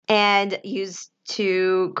and used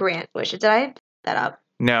to grant wishes. Did I put that up?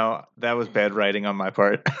 No, that was bad writing on my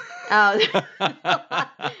part. Oh, it's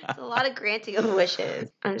a lot of granting of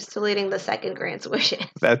wishes. I'm just deleting the second grant's wishes.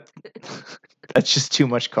 That's just too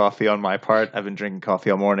much coffee on my part. I've been drinking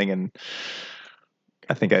coffee all morning, and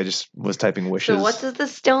I think I just was typing wishes. So what does the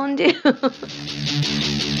stone do?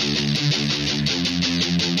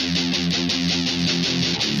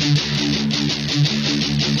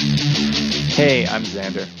 Hey, I'm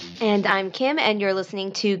Xander. And I'm Kim, and you're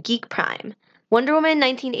listening to Geek Prime. Wonder Woman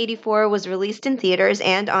 1984 was released in theaters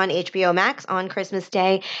and on HBO Max on Christmas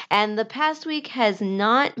Day, and the past week has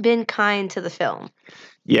not been kind to the film.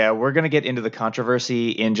 Yeah, we're going to get into the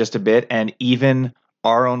controversy in just a bit and even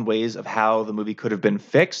our own ways of how the movie could have been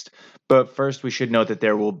fixed. But first, we should note that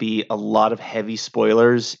there will be a lot of heavy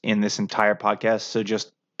spoilers in this entire podcast. So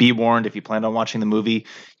just be warned, if you plan on watching the movie,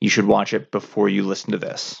 you should watch it before you listen to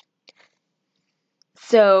this.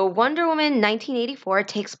 So, Wonder Woman 1984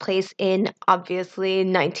 takes place in, obviously,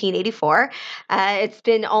 1984. It's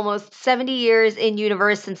been almost 70 years in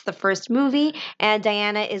universe since the first movie, and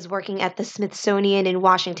Diana is working at the Smithsonian in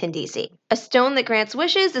Washington, D.C. A stone that grants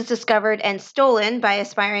wishes is discovered and stolen by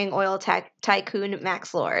aspiring oil tycoon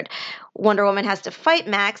Max Lord. Wonder Woman has to fight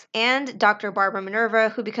Max and Dr. Barbara Minerva,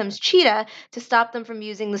 who becomes Cheetah, to stop them from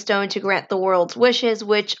using the stone to grant the world's wishes,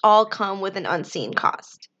 which all come with an unseen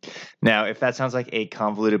cost. Now, if that sounds like a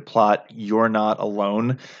convoluted plot, you're not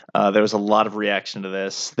alone. There was a lot of reaction to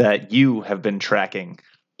this that you have been tracking.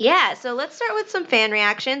 Yeah, so let's start with some fan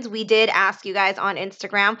reactions. We did ask you guys on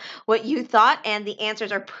Instagram what you thought, and the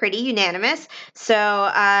answers are pretty unanimous.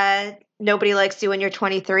 So, nobody likes you when you're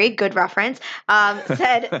 23. Good reference.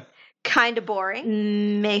 Said kind of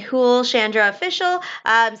boring. Mehul Chandra Official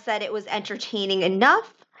said it was entertaining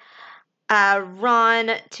enough.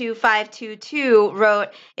 Ron2522 wrote,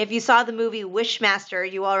 if you saw the movie Wishmaster,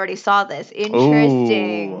 you already saw this.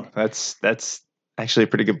 Interesting. Ooh, that's actually a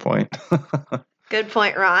pretty good point. Good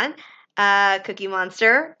point, Ron. Cookie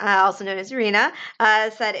Monster, also known as Irina,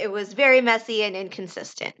 said it was very messy and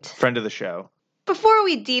inconsistent. Friend of the show. Before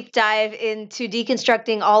we deep dive into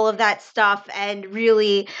deconstructing all of that stuff and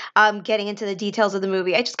really getting into the details of the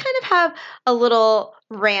movie, I just kind of have a little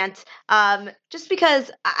rant, just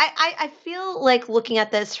because I feel like looking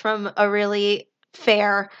at this from a really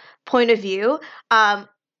fair point of view.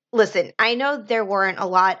 Listen, I know there weren't a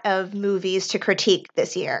lot of movies to critique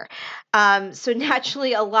this year. So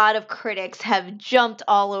naturally, a lot of critics have jumped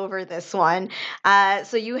all over this one.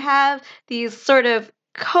 So you have these sort of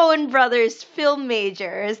Coen Brothers film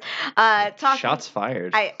majors talking. Shots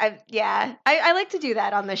fired. I like to do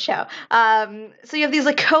that on the show. So you have these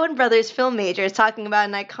like Coen Brothers film majors talking about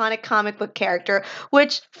an iconic comic book character,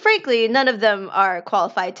 which frankly none of them are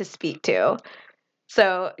qualified to speak to.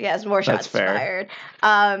 So yes, more shots fired.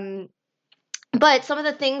 But some of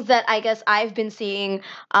the things that I guess I've been seeing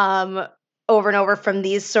over and over from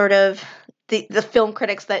these sort of the film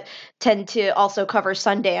critics that tend to also cover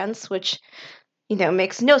Sundance, which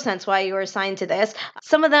makes no sense why you were assigned to this.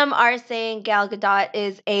 Some of them are saying Gal Gadot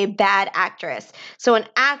is a bad actress. So an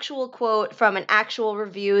actual quote from an actual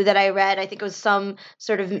review that I read, I think it was some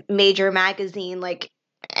sort of major magazine, like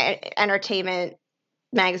Entertainment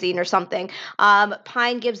magazine or something.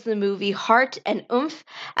 Pine gives the movie heart and oomph,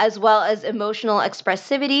 as well as emotional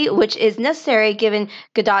expressivity, which is necessary given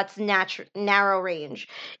Gadot's narrow range.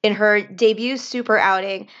 In her debut super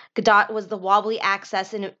outing, Gadot was the wobbly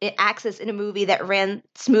axis in a movie that ran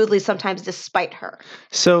smoothly sometimes despite her.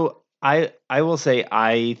 So I will say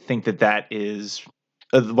I think that is,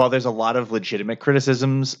 while there's a lot of legitimate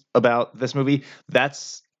criticisms about this movie,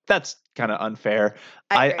 that's kind of unfair.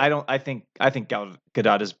 I think Gal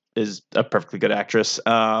Gadot is a perfectly good actress.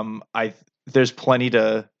 There's plenty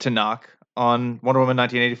to knock on Wonder Woman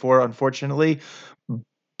 1984, unfortunately,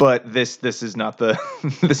 but this is not the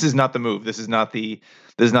this is not the move. This is not the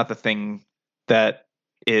thing that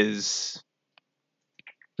is.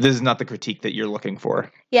 This is not the critique that you're looking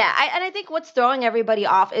for. Yeah, I think what's throwing everybody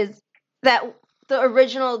off is that the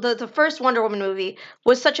original, the first Wonder Woman movie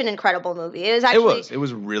was such an incredible movie. It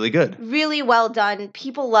was really good. Really well done.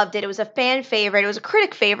 People loved it. It was a fan favorite. It was a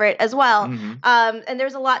critic favorite as well. Mm-hmm. And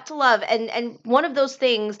there's a lot to love. And one of those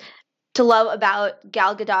things to love about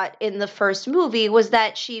Gal Gadot in the first movie was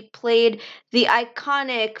that she played the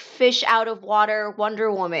iconic fish out of water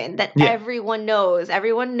Wonder Woman that everyone knows.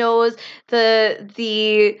 Everyone knows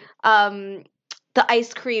the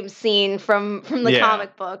ice cream scene from the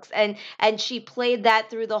comic books, and she played that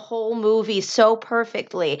through the whole movie so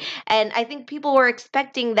perfectly. And I think people were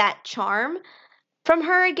expecting that charm from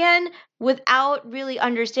her again without really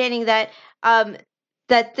understanding that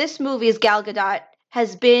that this movie is Gal Gadot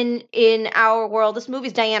has been in our world. This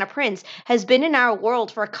movie's Diana Prince has been in our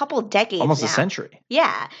world for a couple decades almost now. a century.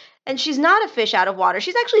 Yeah. And she's not a fish out of water.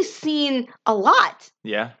 She's actually seen a lot.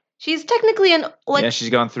 Yeah. She's technically yeah, she's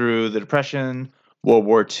gone through the Depression, World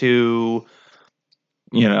War II,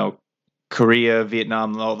 Korea,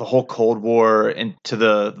 Vietnam, the whole Cold War, and to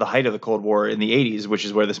the height of the Cold War in the 80s, which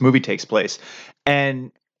is where this movie takes place.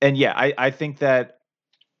 And yeah, I think that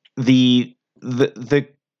I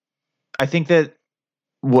think that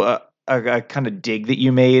a kind of dig that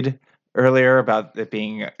you made earlier about it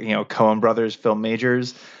being Coen Brothers film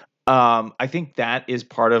majors. I think that is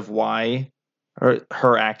part of why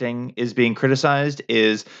her acting is being criticized.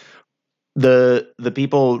 Is the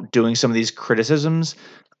people doing some of these criticisms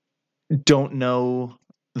don't know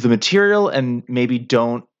the material and maybe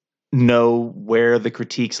don't know where the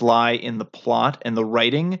critiques lie in the plot and the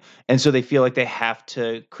writing, and so they feel like they have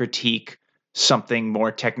to critique something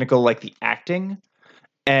more technical like the acting.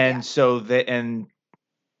 And so they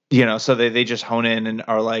just hone in and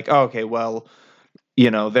are like, oh, okay, well,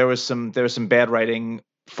 there was some bad writing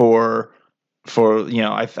for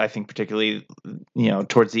I think particularly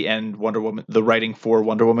towards the end, Wonder Woman, the writing for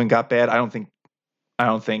Wonder Woman got bad. I don't think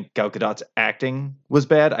Gal Gadot's acting was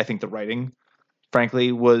bad. I think the writing,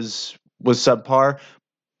 frankly, was subpar.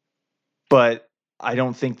 But I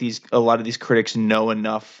don't think a lot of these critics know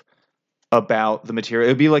enough about the material.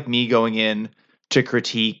 It would be like me going in to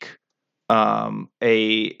critique a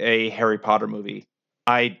Harry Potter movie.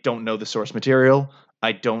 I don't know the source material.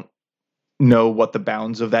 I don't know what the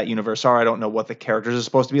bounds of that universe are. I don't know what the characters are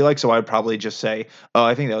supposed to be like. So I'd probably just say, oh,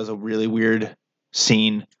 I think that was a really weird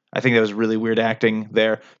scene. I think that was really weird acting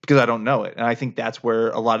there, because I don't know it. And I think that's where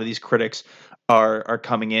a lot of these critics are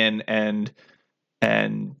coming in and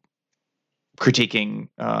critiquing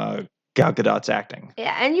Gal Gadot's acting.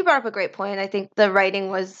 Yeah, and you brought up a great point. I think the writing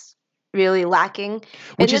was really lacking.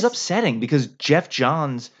 Which is upsetting, because Geoff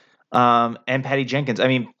Johns and Patty Jenkins, I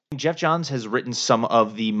mean, Geoff Johns has written some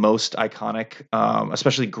of the most iconic,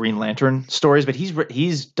 especially Green Lantern stories, but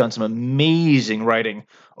he's done some amazing writing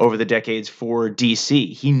over the decades for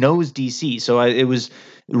DC. He knows DC, so it was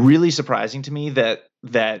really surprising to me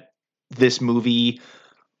that this movie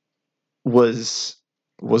was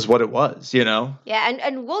what it was, Yeah,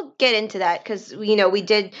 and we'll get into that, because we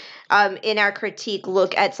did in our critique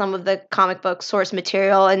look at some of the comic book source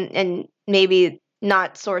material, and maybe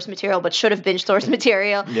not source material, but should have been source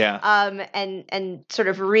material. Yeah. And sort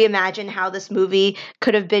of reimagine how this movie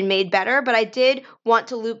could have been made better. But I did want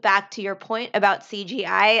to loop back to your point about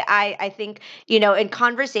CGI. I think, in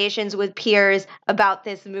conversations with peers about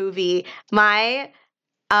this movie, my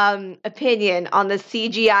opinion on the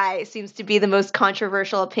CGI seems to be the most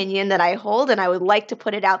controversial opinion that I hold, and I would like to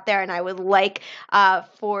put it out there, and I would like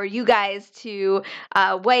for you guys to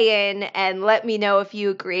weigh in and let me know if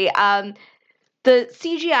you agree. The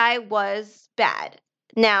CGI was bad.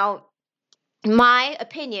 Now, my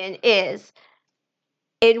opinion is,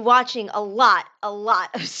 in watching a lot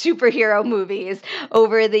of superhero movies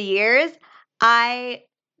over the years, I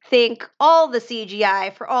think all the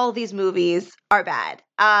CGI for all these movies are bad.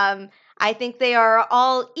 I think they are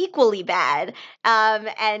all equally bad.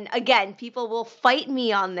 And again, people will fight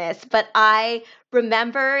me on this, but I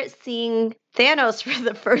remember seeing Thanos for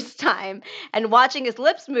the first time and watching his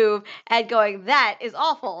lips move and going, that is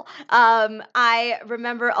awful. I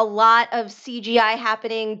remember a lot of CGI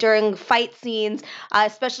happening during fight scenes,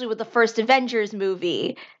 especially with the first Avengers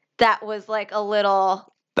movie. That was like a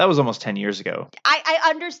little... That was almost 10 years ago. I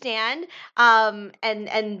understand.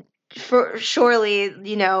 And surely,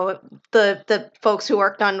 the folks who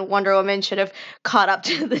worked on Wonder Woman should have caught up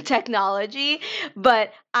to the technology.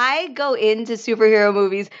 But I go into superhero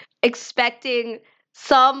movies expecting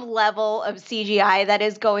some level of CGI that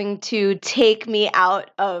is going to take me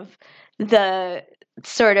out of the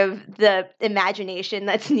sort of the imagination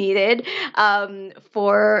that's needed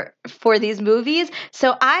for these movies.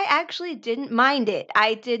 So I actually didn't mind it.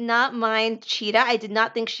 I did not mind Cheetah. I did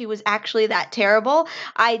not think she was actually that terrible.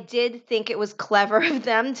 I did think it was clever of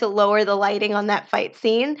them to lower the lighting on that fight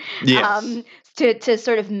scene. Yes. To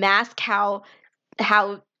sort of mask how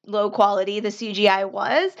low quality the CGI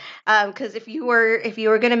was. Because if you were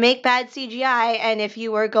going to make bad CGI, and if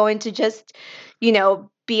you were going to just,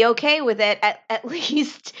 be okay with it, at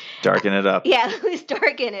least darken it up. Yeah, at least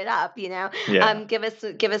darken it up. Yeah. Give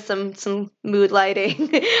us some mood lighting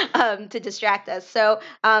to distract us. So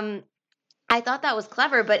I thought that was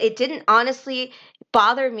clever, but it didn't honestly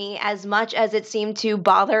bother me as much as it seemed to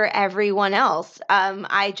bother everyone else.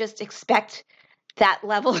 I just expect that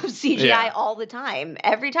level of CGI Yeah. all the time,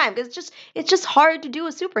 every time, because it's just hard to do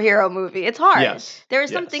a superhero movie. It's hard. Yes. There are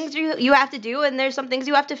some things you have to do, and there's some things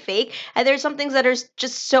you have to fake, and there's some things that are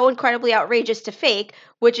just so incredibly outrageous to fake,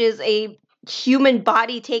 which is a human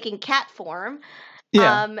body taking cat form.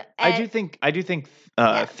 Yeah. And I do think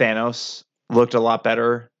Yeah. Thanos looked a lot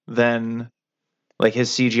better than, like, his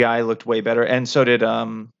CGI looked way better, and so did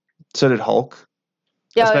Hulk,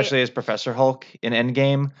 especially as Professor Hulk in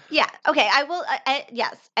Endgame. Yeah. Okay. I will.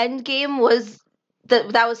 Yes. Endgame was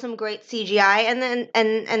that was some great CGI, and then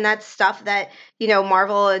and that's stuff that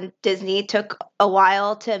Marvel and Disney took a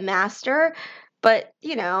while to master. But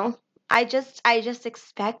I just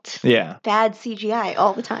expect bad CGI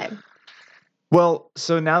all the time. Well,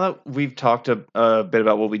 so now that we've talked a bit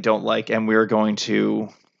about what we don't like, and we're going to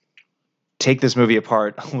take this movie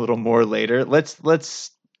apart a little more later, let's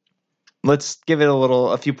give it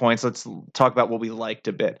a few points. Let's talk about what we liked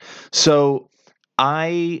a bit. So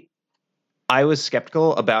I was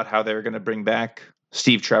skeptical about how they were going to bring back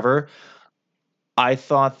Steve Trevor. I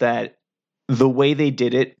thought that the way they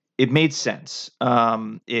did it, it made sense.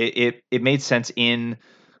 It made sense in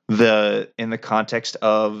the context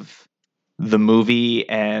of the movie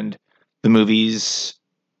and the movie's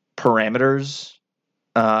parameters.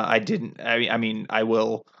 I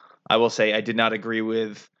will say I did not agree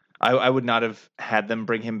with. I would not have had them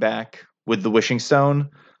bring him back with the Wishing Stone.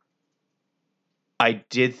 I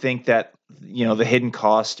did think that the hidden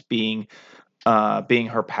cost being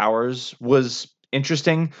her powers was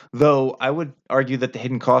interesting, though I would argue that the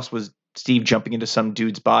hidden cost was Steve jumping into some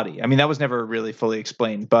dude's body. I mean, that was never really fully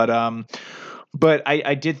explained, but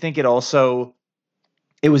I did think it was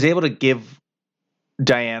able to give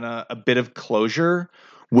Diana a bit of closure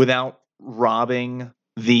without robbing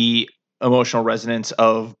the emotional resonance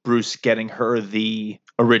of Bruce getting her the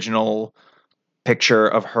original picture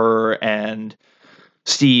of her and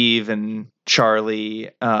Steve and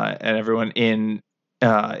Charlie and everyone in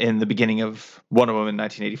the beginning of Wonder Woman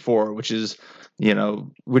 1984,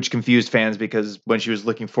 which confused fans because when she was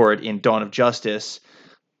looking for it in Dawn of Justice,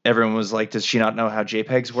 everyone was like, "Does she not know how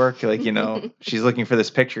JPEGs work? Like, she's looking for this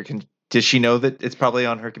picture. Does she know that it's probably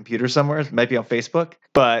on her computer somewhere? It might be on Facebook."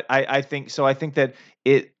 But I think so. I think that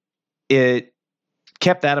it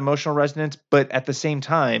kept that emotional resonance, but at the same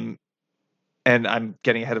time, and I'm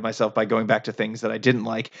getting ahead of myself by going back to things that I didn't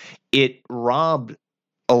like, it robbed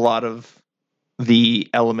a lot of the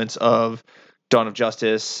elements of Dawn of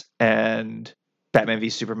Justice and Batman v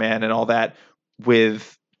Superman and all that,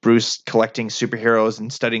 with Bruce collecting superheroes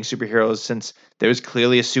and studying superheroes, since there was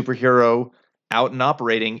clearly a superhero out and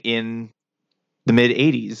operating in the mid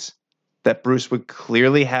 80s that Bruce would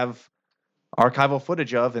clearly have archival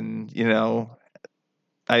footage of, and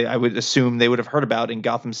I would assume they would have heard about in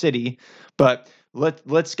Gotham City. But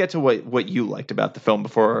let's get to what you liked about the film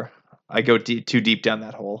before I go too deep down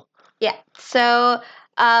that hole. Yeah. So,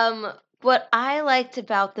 what I liked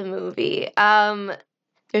about the movie,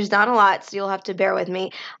 there's not a lot, so you'll have to bear with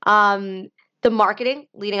me. The marketing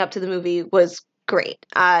leading up to the movie was great.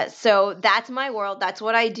 So that's my world. That's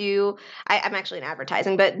what I do. I'm actually in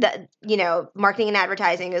advertising, but marketing and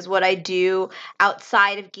advertising is what I do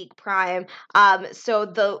outside of Geek Prime. So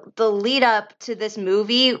the lead up to this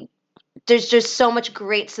movie, there's just so much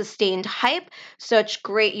great sustained hype, such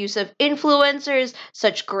great use of influencers,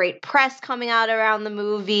 such great press coming out around the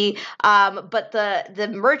movie. But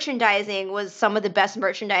the merchandising was some of the best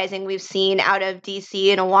merchandising we've seen out of DC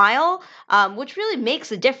in a while, which really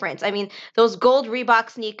makes a difference. I mean, those gold Reebok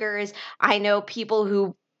sneakers, I know people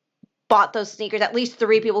who bought those sneakers, at least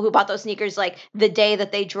 3 people who bought those sneakers like the day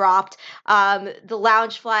that they dropped. The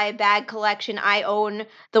Loungefly bag collection, I own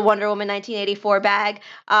the Wonder Woman 1984 bag.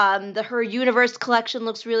 The Her Universe collection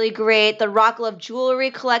looks really great. The Rock Love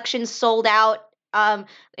jewelry collection sold out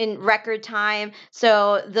in record time.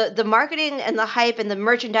 So the marketing and the hype and the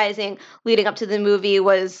merchandising leading up to the movie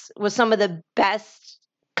was some of the best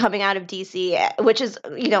coming out of DC, which is,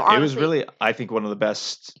 honestly, it was really, I think, one of the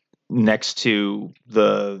best, next to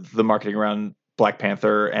the marketing around Black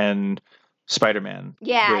Panther and Spider-Man.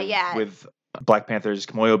 With Black Panther's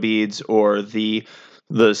Kimoyo beads, or the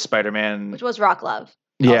Spider-Man, which was Rock Love.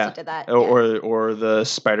 Yeah, also did that. Or the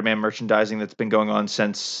Spider-Man merchandising that's been going on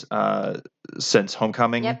since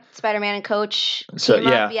Homecoming. Yep, Spider-Man and Coach. So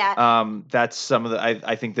yeah. That's some of the.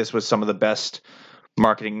 I think this was some of the best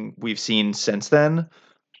marketing we've seen since then.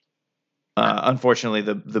 Unfortunately,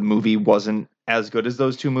 the movie wasn't as good as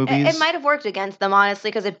those two movies. It might have worked against them, honestly,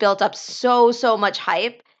 because it built up so much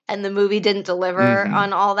hype, and the movie didn't deliver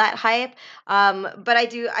on all that hype. But I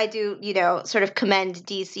do, sort of commend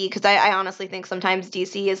DC, because I honestly think sometimes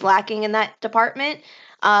DC is lacking in that department.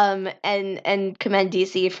 and commend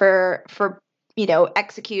DC for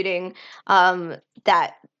executing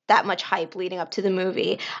that much hype leading up to the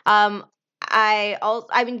movie.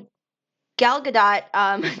 I mean, Gal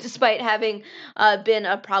Gadot, despite having been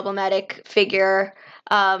a problematic figure,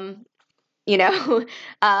 on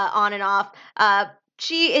and off,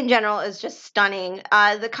 she in general is just stunning.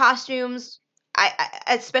 The costumes,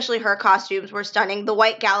 especially her costumes, were stunning. The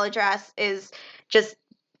white gala dress is just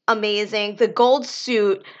amazing. The gold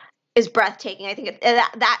suit is breathtaking. I think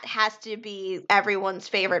that has to be everyone's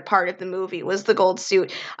favorite part of the movie was the gold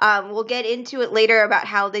suit. We'll get into it later about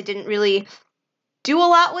how they didn't really do a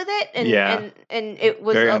lot with it, and it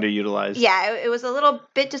was very underutilized. Yeah, it was a little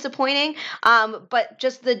bit disappointing. But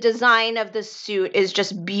just the design of the suit is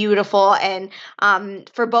just beautiful, and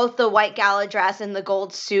for both the white gala dress and the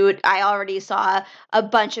gold suit, I already saw a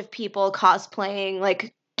bunch of people cosplaying,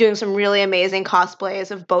 like doing some really amazing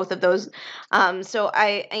cosplays of both of those. So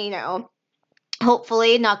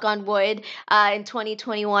hopefully, knock on wood, in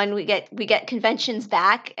 2021 we get conventions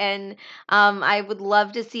back, and I would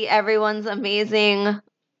love to see everyone's amazing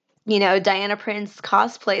Diana Prince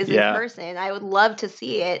cosplays in person. I would love to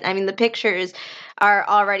see it. I mean, the pictures are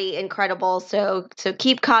already incredible, so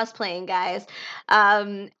keep cosplaying, guys.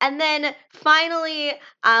 And then finally,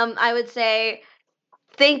 I would say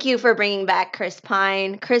thank you for bringing back Chris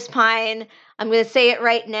Pine. Chris Pine, I'm going to say it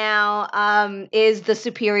right now, is the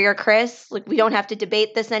superior Chris. Like, we don't have to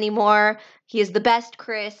debate this anymore. He is the best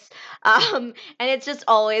Chris. And it's just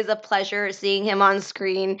always a pleasure seeing him on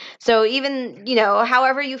screen. So even,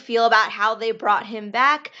 however you feel about how they brought him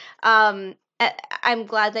back, I'm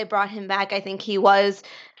glad they brought him back. I think he was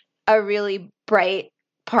a really bright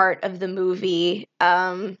part of the movie.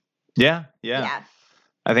 Yeah.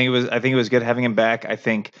 I think it was good having him back. I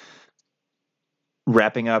think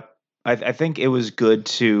wrapping up, I think it was good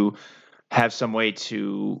to have some way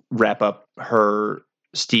to wrap up her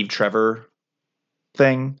Steve Trevor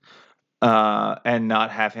thing, and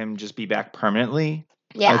not have him just be back permanently.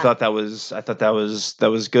 Yeah. I thought that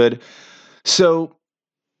was good. So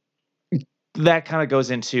that kind of goes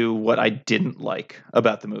into what I didn't like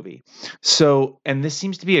about the movie. So, and this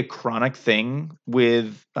seems to be a chronic thing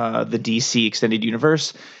with the DC extended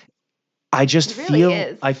universe. I just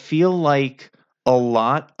I feel like a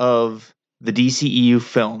lot of the DCEU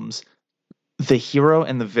films, the hero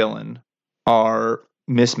and the villain are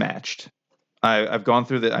mismatched. I've gone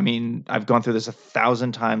through I've gone through this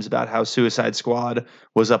 1,000 times about how Suicide Squad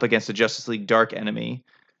was up against a Justice League Dark enemy,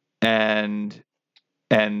 and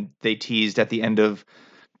they teased at the end of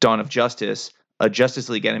Dawn of Justice a Justice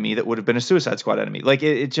League enemy that would have been a Suicide Squad enemy. Like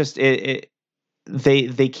they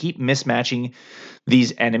keep mismatching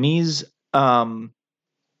these enemies.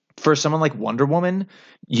 For someone like Wonder Woman,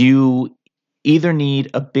 you either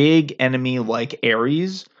need a big enemy like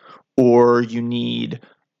Ares, or you need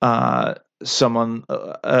someone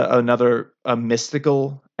a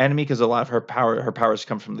mystical enemy, because a lot of her powers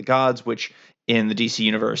come from the gods, which in the DC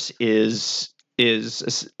universe is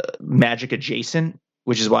magic adjacent,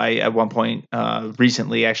 which is why at one point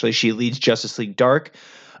recently actually she leads Justice League Dark.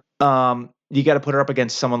 You got to put her up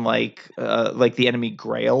against someone like the enemy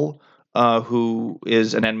Grail, who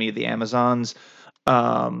is an enemy of the Amazons.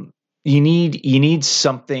 You need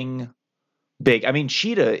something big. I mean,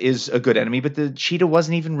 Cheetah is a good enemy, but the Cheetah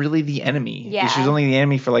wasn't even really the enemy. Yeah. She was only the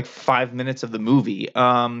enemy for like 5 minutes of the movie.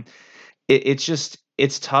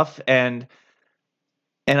 It's tough, and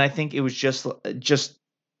I think it was just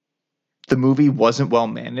the movie wasn't well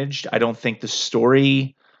managed. I don't think the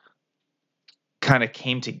story kind of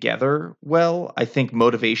came together well. I think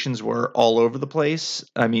motivations were all over the place.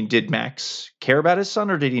 I mean, did Max care about his son,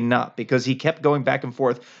 or did he not? Because he kept going back and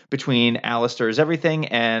forth between Alistair is everything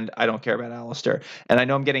and I don't care about Alistair. And I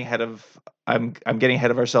know I'm getting ahead of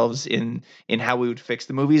ourselves in how we would fix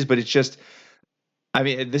the movies, but it's just, I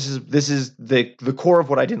mean, this is the core of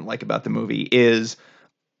what I didn't like about the movie is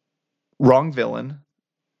wrong villain,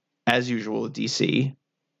 as usual with DC,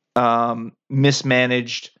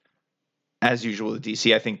 mismanaged as usual with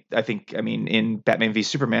DC. I mean, in Batman v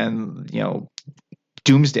Superman,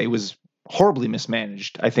 Doomsday was horribly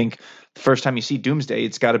mismanaged. I think the first time you see Doomsday,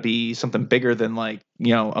 it's got to be something bigger than like,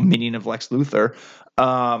 a minion of Lex Luthor.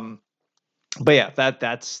 But yeah,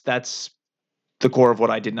 that's the core of what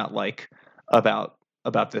I did not like about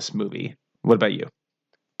this movie. What about you?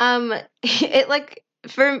 It like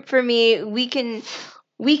for me, we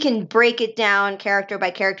can break it down character by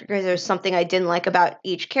character, because there's something I didn't like about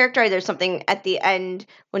each character. There's something at the end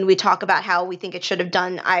when we talk about how we think it should have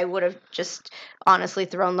done. I would have just honestly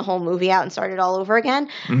thrown the whole movie out and started all over again.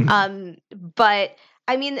 Mm-hmm. But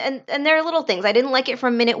I mean, and there are little things. I didn't like it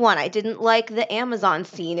from minute one. I didn't like the Amazon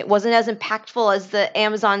scene. It wasn't as impactful as the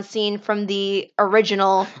Amazon scene from the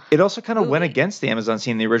original. It also kind of went against the Amazon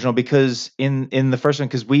scene in the original, because in the first one,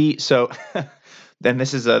 because then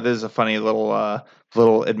this is a funny little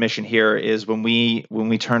admission here, is when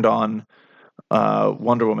we turned on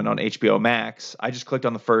Wonder Woman on HBO Max, I just clicked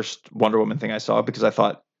on the first Wonder Woman thing I saw, because I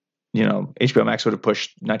thought, HBO Max would have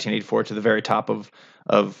pushed 1984 to the very top of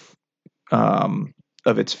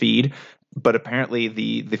its feed. But apparently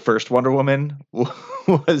the first Wonder Woman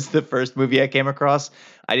was the first movie I came across.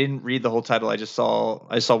 I didn't read the whole title.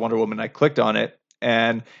 I saw Wonder Woman. I clicked on it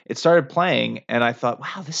and it started playing, and I thought,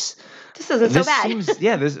 wow, this isn't so bad.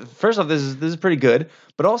 This first off, this is pretty good.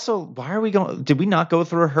 But also, why are we going? Did we not go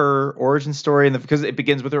through her origin story because it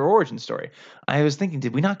begins with her origin story? I was thinking,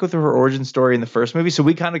 did we not go through her origin story in the first movie? So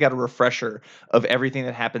we kind of got a refresher of everything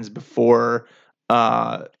that happens before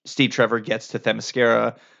Steve Trevor gets to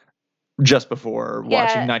Themyscira, just before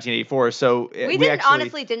watching 1984. So we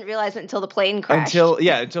honestly didn't realize it until the plane crashed. Until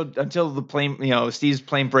the plane, Steve's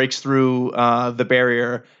plane breaks through the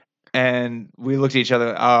barrier, and we looked at each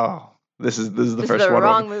other. Oh, this is the first one.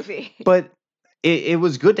 Wrong movie. But it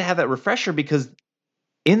was good to have that refresher, because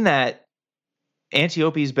in that,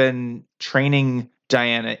 Antiope's been training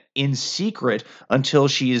Diana in secret until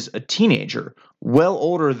she's a teenager, well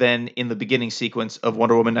older than in the beginning sequence of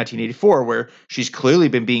Wonder Woman 1984, where she's clearly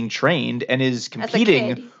been being trained and is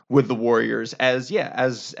competing with the Warriors as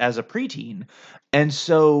a preteen. And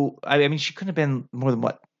so, I mean, she couldn't have been more than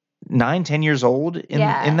 9-10 years old in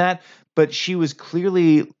that, but she was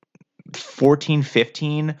clearly 14,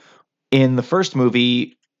 15 in the first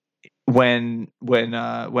movie when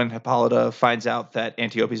Hippolyta finds out that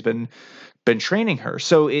Antiope's been training her.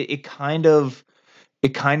 So it kind of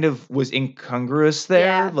was incongruous there.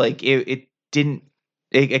 Yeah. Like it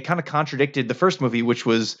kind of contradicted the first movie, which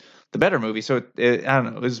was the better movie. So I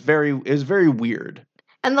don't know. It was very weird.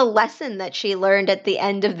 And the lesson that she learned at the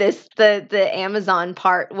end of this, the Amazon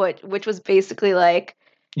part, which was basically like,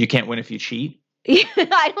 you can't win if you cheat.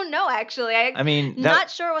 I don't know, actually. I mean, not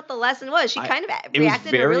sure what the lesson was. She kind of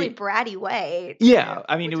reacted in a really bratty way. Yeah,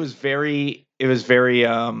 I mean, it was very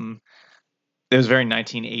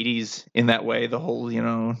 1980s in that way. The whole,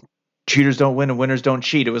 cheaters don't win and winners don't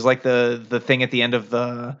cheat. It was like the thing at the end of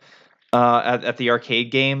the at the arcade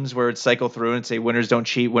games where it'd cycle through and say winners don't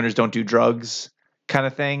cheat, winners don't do drugs, kind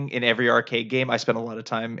of thing in every arcade game. I spent a lot of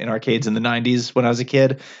time in arcades in the 90s when I was a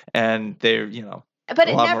kid, and they're, but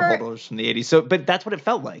a lot more holdovers from the 80s. So, but that's what it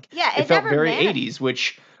felt like. Yeah, it felt very 80s,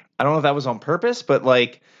 which I don't know if that was on purpose, but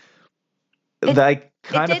like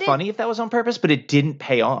kind of funny if that was on purpose, but it didn't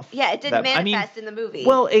pay off. Yeah, it didn't manifest in the movie.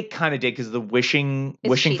 Well, it kind of did, because the wishing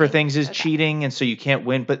for things is cheating, and so you can't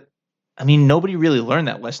win. But I mean, nobody really learned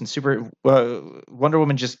that lesson. Wonder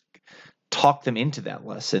Woman just talked them into that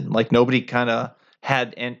lesson. Like nobody kind of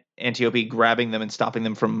had Antiope grabbing them and stopping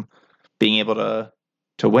them from being able to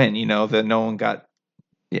win. That no one got.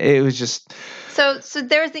 It was just so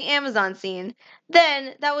there's the Amazon scene.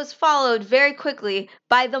 Then that was followed very quickly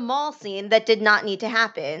by the mall scene that did not need to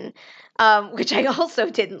happen, which I also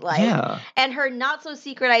didn't like. Yeah. And her not so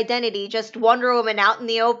secret identity, just Wonder Woman out in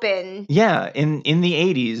the open. Yeah, in the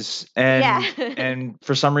 80s, and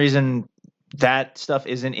for some reason that stuff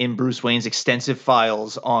isn't in Bruce Wayne's extensive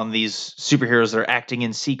files on these superheroes that are acting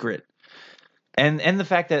in secret, and the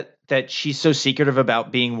fact that she's so secretive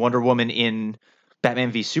about being Wonder Woman in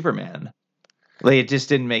Batman v Superman, like it just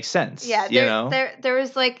didn't make sense. Yeah, there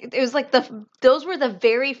was it was like those were the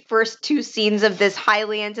very first two scenes of this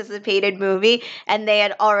highly anticipated movie, and they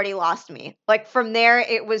had already lost me. Like from there,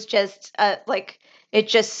 it was just it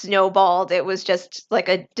just snowballed. It was just like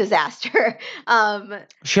a disaster.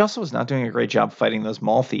 She also was not doing a great job fighting those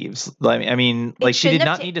mall thieves. I mean, like she did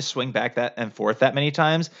not need to swing back that and forth that many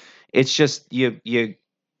times. It's just you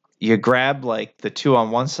grab like the two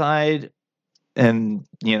on one side and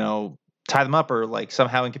tie them up or like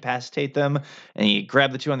somehow incapacitate them, and you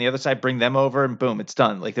grab the two on the other side, bring them over, and boom, it's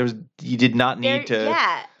done. Like you did not need to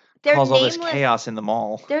cause all this chaos in the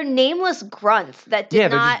mall. They're nameless grunts that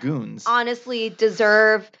did not just goons. Honestly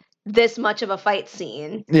deserve this much of a fight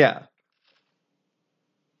scene. Yeah.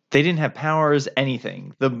 They didn't have powers,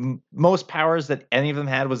 anything. The most powers that any of them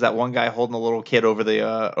had was that one guy holding a little kid over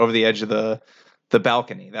the edge of the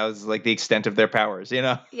balcony. That was like the extent of their powers,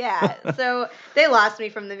 Yeah. So they lost me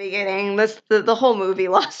from the beginning. The whole movie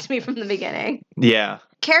lost me from the beginning. Yeah.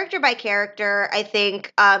 Character by character, I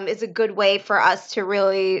think, is a good way for us to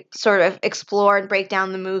really sort of explore and break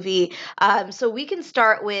down the movie. So we can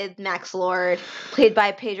start with Max Lord, played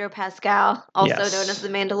by Pedro Pascal, also known as the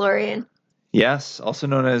Mandalorian. Yes, also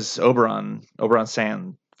known as Oberon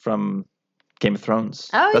Sand from Game of Thrones.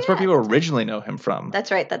 Oh, that's yeah, where people originally know him from.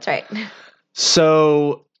 That's right.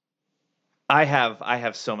 So I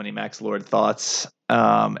have so many Max Lord thoughts,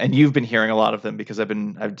 and you've been hearing a lot of them because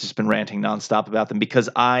I've just been ranting nonstop about them because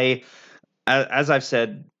as I've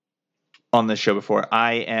said on this show before,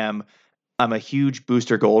 I'm a huge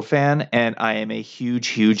Booster Gold fan, and I am a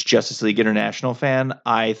huge Justice League International fan.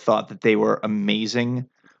 I thought that they were amazing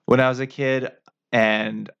when I was a kid,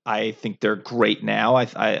 and I think they're great now.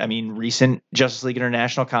 I mean, recent Justice League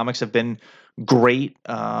International comics have been great.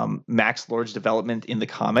 Max Lord's development in the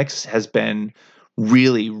comics has been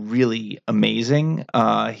really amazing.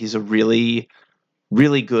 He's a really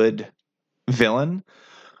good villain.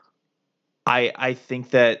 I think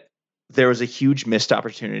that there was a huge missed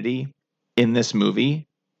opportunity in this movie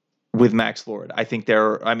with Max Lord. I think there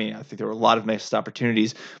were a lot of missed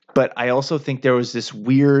opportunities, but I also think there was this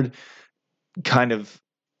weird kind of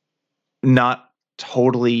not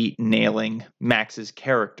totally nailing Max's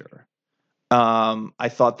character. I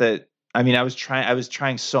thought that I was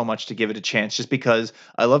trying so much to give it a chance just because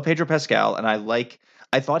I love Pedro Pascal and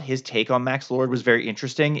I thought his take on Max Lord was very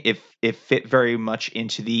interesting. It fit very much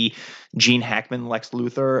into the Gene Hackman Lex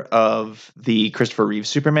Luthor of the Christopher Reeve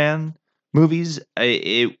Superman movies.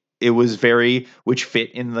 It was very, which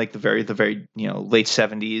fit in like the very late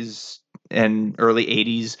 70s and early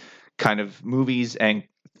 80s kind of movies and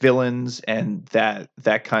villains, and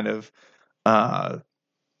that kind of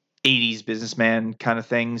 80s businessman kind of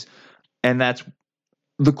things. And that's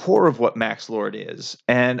the core of what Max Lord is.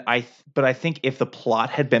 But I think if the plot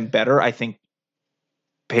had been better, I think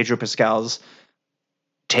Pedro Pascal's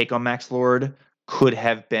take on Max Lord could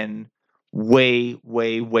have been way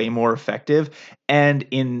more effective. And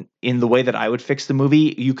in the way that I would fix the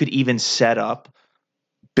movie, you could even set up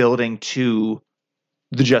building to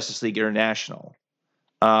the Justice League International.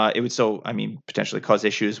 It would potentially cause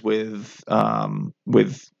issues with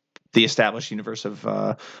the established universe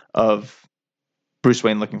of Bruce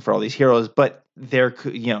Wayne looking for all these heroes, but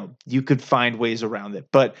you could find ways around it.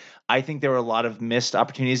 But I think there were a lot of missed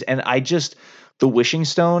opportunities, and the Wishing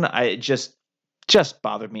Stone, just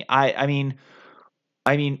bothered me. I mean,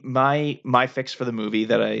 my fix for the movie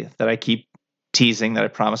that I keep teasing, that I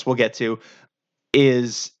promise we'll get to,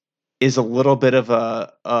 is a little bit of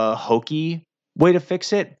a hokey way to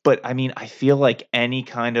fix it. But I feel like any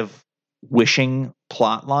kind of wishing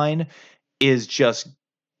plot line is just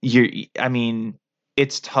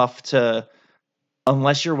it's tough to,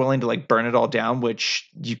 unless you're willing to like burn it all down, which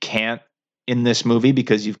you can't in this movie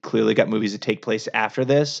because you've clearly got movies that take place after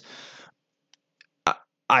this.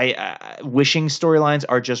 Wishing storylines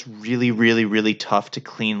are just really tough to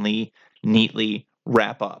cleanly, neatly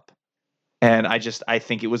wrap up, and I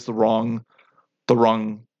think it was the wrong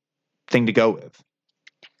thing to go with.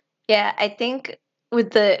 Yeah, I think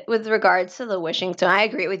with regards to the Wishing Stone, I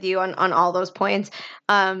agree with you on all those points.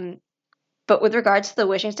 But with regards to the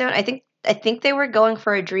Wishing Stone, I think they were going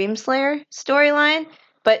for a Dream Slayer storyline,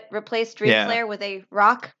 but replaced Dream Slayer with a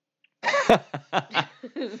rock.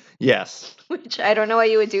 Yes. Which I don't know why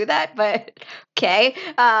you would do that, but okay.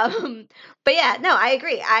 But yeah, no, I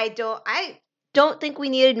agree. I don't think we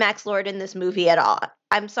needed Max Lord in this movie at all.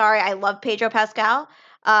 I'm sorry. I love Pedro Pascal.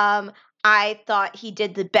 I thought he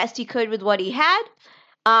did the best he could with what he had.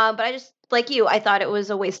 But I just, like you, I thought it was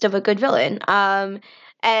a waste of a good villain.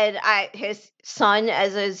 And his son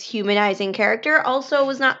as his humanizing character also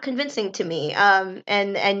was not convincing to me.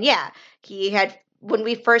 And yeah, he had, when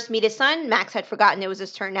we first meet his son, Max had forgotten it was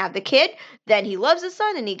his turn to have the kid. Then he loves his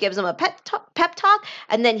son and he gives him a pep talk.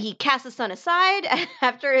 And then he casts his son aside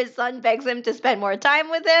after his son begs him to spend more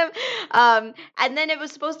time with him. And then it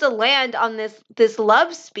was supposed to land on this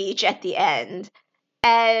love speech at the end.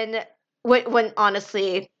 And when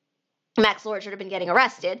honestly, Max Lord should have been getting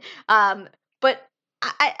arrested. But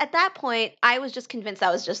at that point, I was just convinced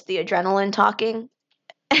that was just the adrenaline talking.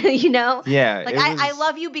 Yeah, like I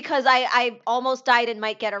love you because I almost died and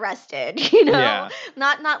might get arrested. Yeah.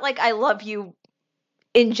 Not like I love you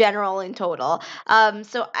in general, in total.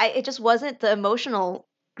 So it just wasn't, the emotional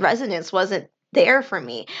resonance wasn't there for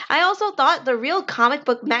me. I also thought the real comic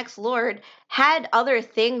book Max Lord had other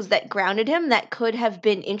things that grounded him that could have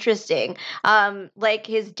been interesting. Like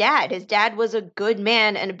his dad. His dad was a good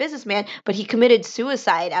man and a businessman, but he committed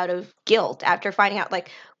suicide out of guilt after finding out like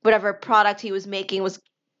whatever product he was making was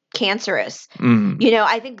cancerous.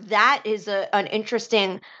 I think that is an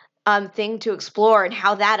interesting thing to explore, and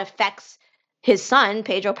how that affects his son,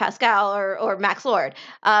 Pedro Pascal or Max Lord.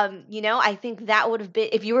 I think that would have been,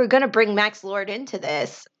 if you were going to bring Max Lord into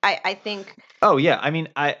this, I think. Oh yeah.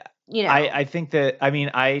 you know. I think that, I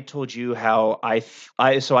mean, I told you how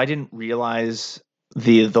so I didn't realize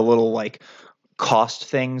the little like cost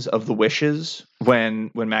things of the wishes when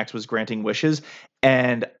Max was granting wishes,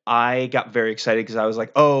 and I got very excited because I was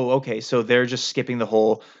like, oh, okay, so they're just skipping the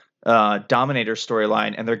whole Dominator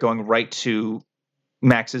storyline and they're going right to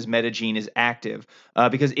Max's metagene is active,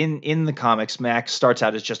 because in the comics Max starts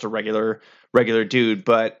out as just a regular dude,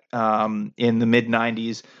 but in the mid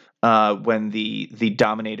 90s, when the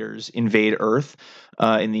Dominators invade Earth,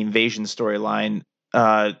 in the invasion storyline,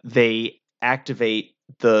 they activate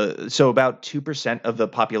so about 2% of the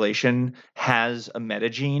population has a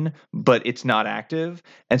metagene, but it's not active.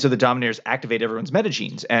 And so the Dominators activate everyone's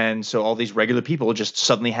metagenes. And so all these regular people just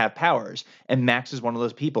suddenly have powers. And Max is one of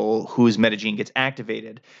those people whose metagene gets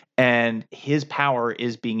activated. And his power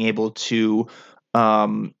is being able to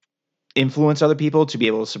influence other people, to be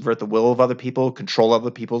able to subvert the will of other people, control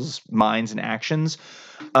other people's minds and actions.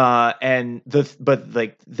 And that's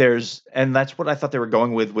what I thought they were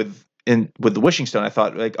going with the Wishing Stone. I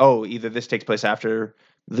thought like, oh, either this takes place after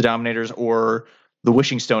the Dominators or the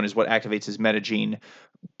Wishing Stone is what activates his metagene,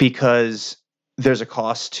 because there's a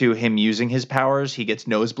cost to him using his powers. He gets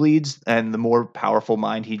nosebleeds, and the more powerful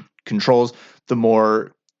mind he controls, the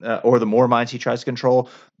more minds he tries to control,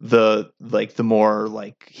 the more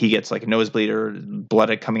like he gets like a nosebleed or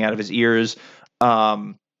blood coming out of his ears.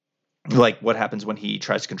 Like what happens when he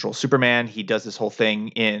tries to control Superman. He does this whole thing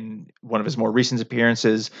in one of his more recent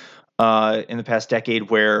appearances in the past decade,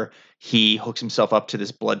 where he hooks himself up to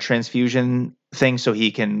this blood transfusion thing so he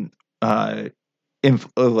can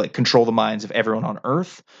like control the minds of everyone on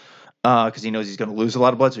Earth, because he knows he's going to lose a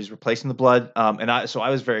lot of blood, so he's replacing the blood. And I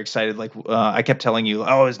was very excited. Like I kept telling you,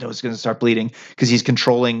 oh, his nose is going to start bleeding because he's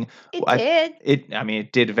controlling.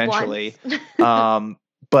 It did eventually.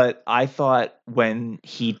 But I thought when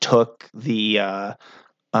he took the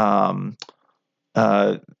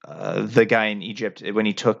guy in Egypt, when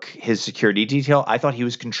he took his security detail, I thought he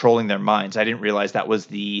was controlling their minds. I didn't realize that was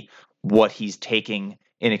what he's taking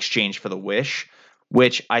in exchange for the wish,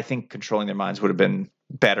 which I think controlling their minds would have been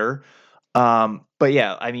better. But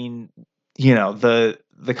yeah, I mean, the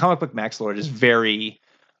comic book Max Lord is very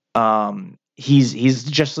he's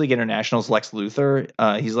Justice League International's Lex Luthor.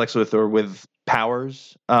 He's Lex Luthor with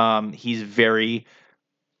powers. He's very,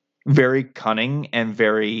 very cunning and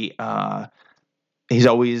very he's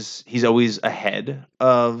always ahead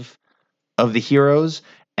of the heroes.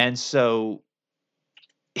 And so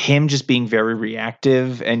him just being very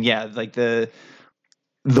reactive, and yeah, like the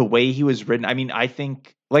way he was written. I mean, I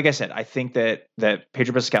think, like I said, I think that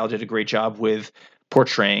Pedro Pascal did a great job with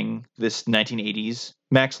portraying this 1980s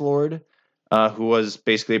Max Lord, who was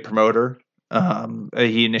basically a promoter.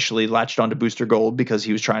 He initially latched onto Booster Gold because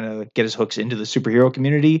he was trying to get his hooks into the superhero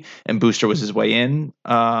community, and Booster was his way in.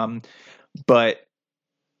 But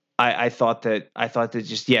I thought that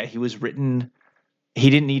just, yeah, he was written. He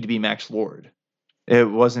didn't need to be Max Lord. It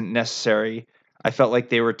wasn't necessary. I felt like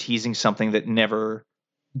they were teasing something that never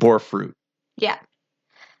bore fruit. Yeah.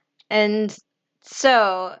 And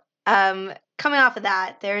so, coming off of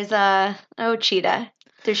that, there's Cheetah.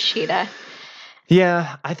 There's Cheetah.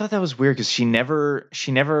 Yeah, I thought that was weird because she never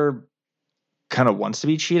kind of wants to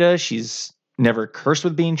be Cheetah. She's never cursed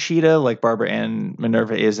with being Cheetah like Barbara Ann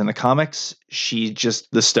Minerva is in the comics. She just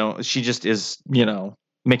is,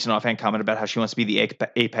 makes an offhand comment about how she wants to be the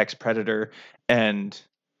apex predator, and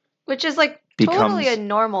which is like totally a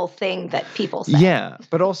normal thing that people say. Yeah,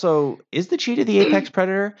 but also, is the cheetah the apex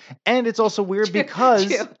predator? And it's also weird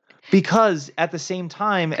because at the same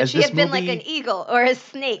time as this movie, she had been like an eagle or a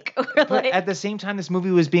snake, but at the same time this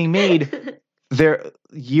movie was being made,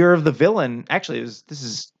 Year of the Villain. Actually,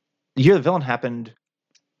 Year of the Villain happened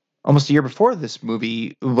almost a year before this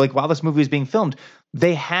movie. Like while this movie was being filmed,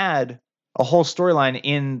 they had a whole storyline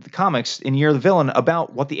in the comics in Year of the Villain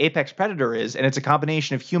about what the apex predator is, and it's a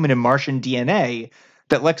combination of human and Martian DNA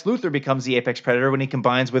that Lex Luthor becomes the apex predator when he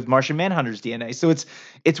combines with Martian Manhunter's DNA. So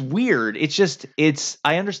it's weird.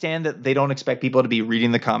 I understand that they don't expect people to be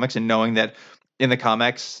reading the comics and knowing that in the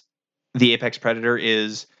comics the apex predator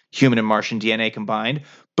is human and Martian DNA combined,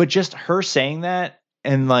 but just her saying that,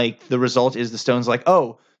 and like the result is the Stone's like,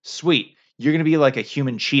 oh, sweet, you're gonna be like a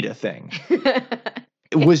human cheetah thing.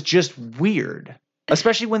 It was just weird,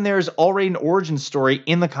 especially when there's already an origin story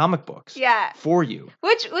in the comic books. Yeah. For you.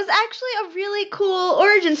 Which was actually a really cool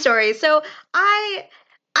origin story. So I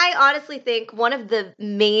honestly think one of the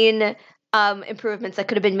main improvements that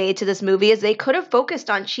could have been made to this movie is they could have focused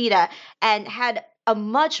on Cheetah and had a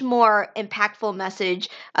much more impactful message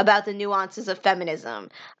about the nuances of feminism.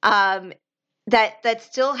 That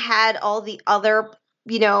still had all the other,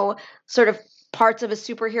 sort of parts of a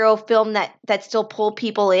superhero film that still pull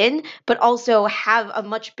people in, but also have a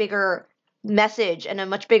much bigger message and a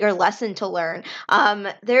much bigger lesson to learn.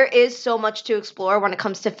 There is so much to explore when it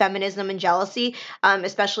comes to feminism and jealousy,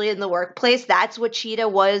 especially in the workplace. That's what Cheetah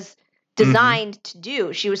was designed to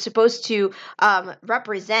do. She was supposed to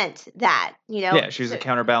represent that, Yeah, she was a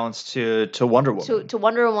counterbalance to Wonder Woman. To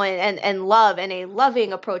Wonder Woman and love and a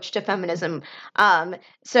loving approach to feminism.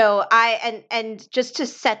 So and just to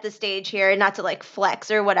set the stage here, not to like flex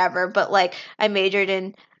or whatever, but like I majored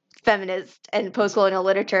in feminist and post-colonial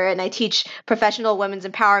literature, and I teach professional women's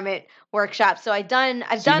empowerment workshops. So I've done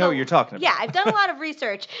you know what you're talking about. Yeah, I've done a lot of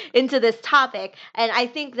research into this topic, and I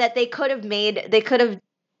think that they could have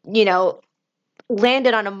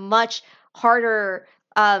landed on a much harder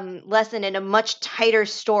lesson and a much tighter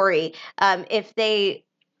story if they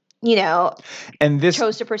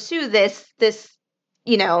chose to pursue this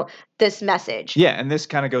message. Yeah, and this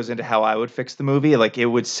kind of goes into how I would fix the movie. Like, it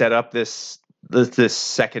would set up this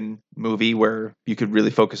second movie where you could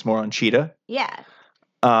really focus more on Cheetah. Yeah.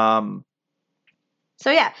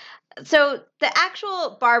 So the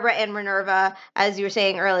actual Barbara Ann Minerva, as you were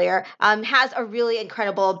saying earlier, has a really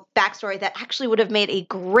incredible backstory that actually would have made a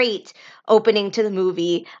great opening to the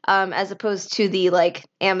movie, as opposed to the like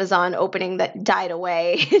Amazon opening that died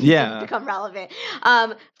away and didn't become relevant.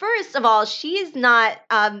 First of all, she's not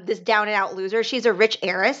this down and out loser. She's a rich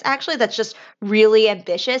heiress, actually, that's just really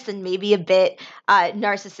ambitious and maybe a bit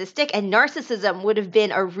narcissistic. And narcissism would have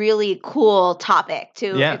been a really cool topic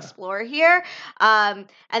to explore here. And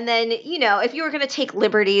then, if you were going to take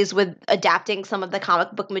liberties with adapting some of the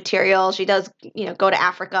comic book material, she does, go to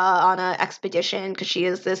Africa on an expedition because she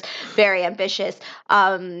is this very ambitious.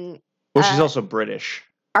 She's also British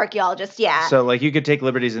archaeologist. Yeah. So like you could take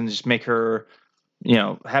liberties and just make her,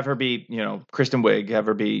 have her be, Kristen Wiig, have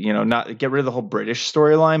her be, not get rid of the whole British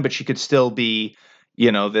storyline, but she could still be,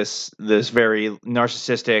 this very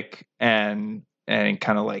narcissistic and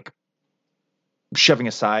kind of like shoving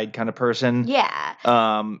aside kind of person.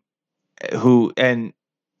 Yeah. Who and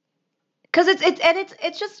because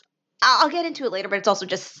it's just I'll get into it later, but it's also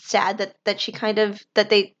just sad that she that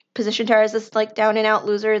they positioned her as this like down and out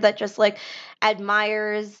loser that just like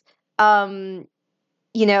admires Diana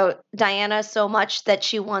so much that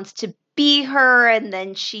she wants to be her, and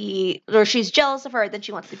then she's jealous of her, then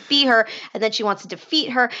she wants to be her, and then she wants to defeat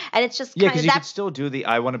her, and it's just because you could still do the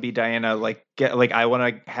I want to be Diana, I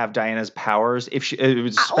want to have Diana's powers if she it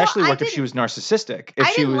would especially work if she was narcissistic.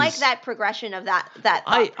 I didn't like that progression of that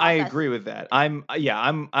I agree with that.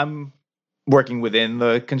 I'm working within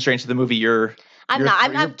the constraints of the movie.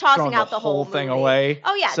 I'm tossing out the whole thing away.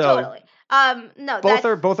 Oh yeah, totally. No,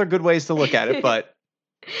 both are good ways to look at it, but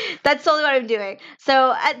that's totally what I'm doing.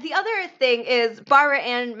 So the other thing is Barbara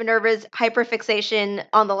Ann Minerva's hyperfixation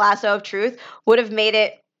on the lasso of truth would have made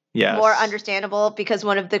it more understandable, because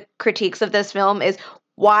one of the critiques of this film is,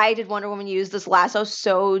 why did Wonder Woman use this lasso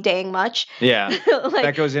so dang much? Yeah,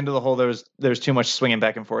 that goes into the whole there's too much swinging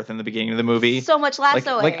back and forth in the beginning of the movie. So much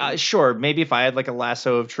lassoing. Sure, maybe if I had like a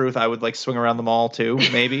lasso of truth, I would like swing around the mall too,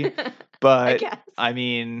 maybe. But I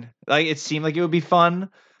mean, like it seemed like it would be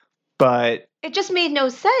fun, but it just made no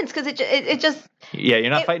sense because it just you're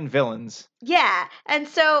not fighting villains. Yeah, and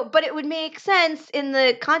so but it would make sense in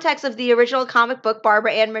the context of the original comic book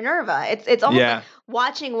Barbara Ann Minerva. It's almost like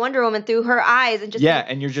watching Wonder Woman through her eyes and just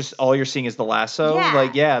and all you're seeing is the lasso.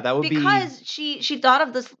 That would be because she thought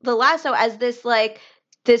of the lasso as this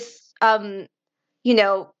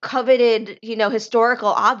coveted historical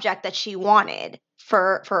object that she wanted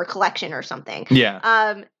for a collection or something.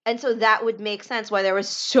 Yeah. And so that would make sense why there was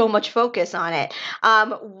so much focus on it.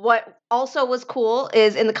 What also was cool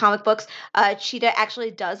is in the comic books, Cheetah actually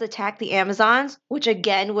does attack the Amazons, which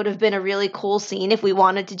again would have been a really cool scene if we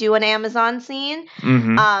wanted to do an Amazon scene.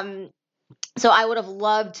 Mm-hmm. So I would have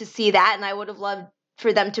loved to see that, and I would have loved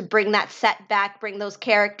for them to bring that set back, bring those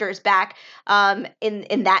characters back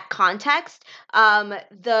in that context.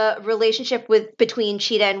 The relationship between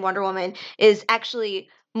Cheetah and Wonder Woman is actually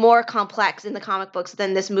more complex in the comic books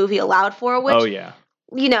than this movie allowed for, which,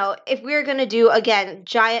 if we're going to do, again,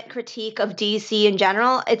 giant critique of DC in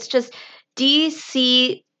general, it's just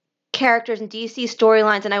DC characters and DC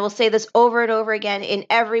storylines, and I will say this over and over again in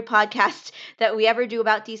every podcast that we ever do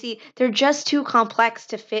about DC, they're just too complex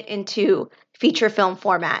to fit into feature film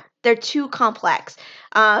format. They're too complex.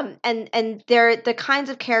 And they're the kinds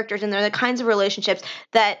of characters and they're the kinds of relationships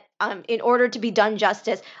that, in order to be done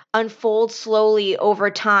justice, unfold slowly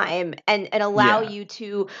over time and allow you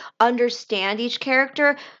to understand each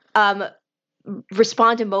character,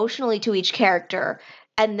 respond emotionally to each character,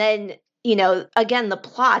 and then again, the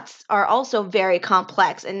plots are also very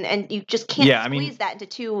complex, and you just can't Yeah, I mean, squeeze that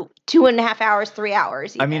into 2.5 hours, 3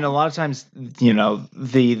 hours I mean, a even. lot of times,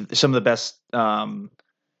 the some of the best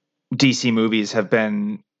DC movies have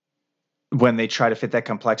been when they try to fit that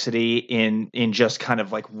complexity in just kind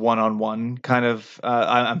of like one-on-one kind of.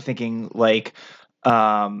 I'm thinking like the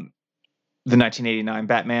 1989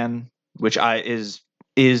 Batman, which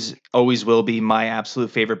is always will be my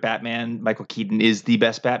absolute favorite Batman. Michael Keaton is the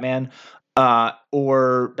best Batman.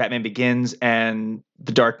 Or Batman Begins and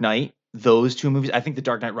The Dark Knight. Those two movies. I think The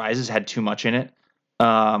Dark Knight Rises had too much in it.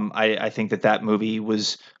 I think that movie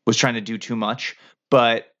was trying to do too much,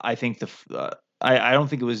 but I think I don't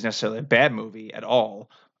think it was necessarily a bad movie at all.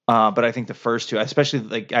 But I think the first two, especially,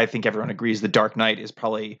 like, I think everyone agrees The Dark Knight is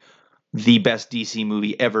probably the best DC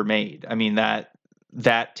movie ever made. I mean,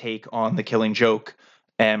 that take on the Killing Joke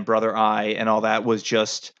and Brother Eye and all that was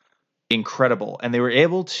just incredible. And they were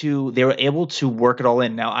able to work it all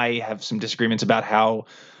in. Now, I have some disagreements about how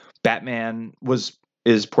Batman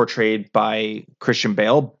is portrayed by Christian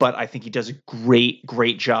Bale, but I think he does a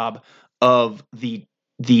great job of the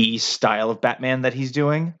style of Batman that he's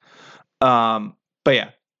doing. But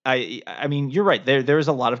yeah, I mean, you're right. There is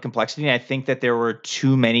a lot of complexity. And I think that there were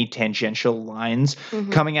too many tangential lines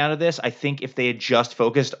coming out of this. I think if they had just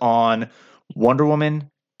focused on Wonder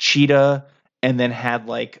Woman, Cheetah, and then had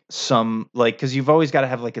like some, like, because you've always got to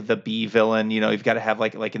have like the B villain. You've got to have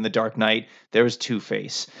like in the Dark Knight there was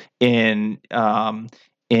Two-Face. In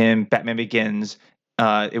Batman Begins,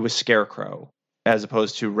 it was Scarecrow as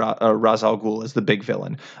opposed to Ra's al Ghul as the big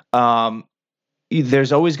villain.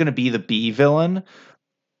 There's always going to be the B villain,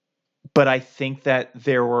 but I think that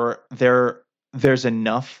there's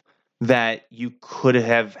enough that you could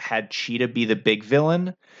have had Cheetah be the big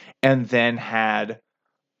villain and then had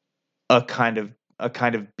a kind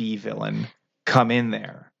of B villain come in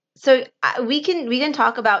there. So we can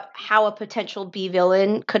talk about how a potential B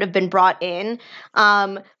villain could have been brought in,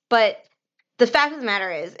 but the fact of the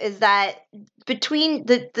matter is that between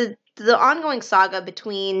the ongoing saga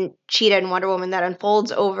between Cheetah and Wonder Woman that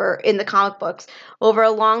unfolds over in the comic books over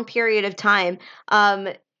a long period of time,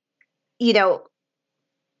 you know,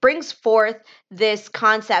 brings forth this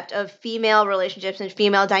concept of female relationships and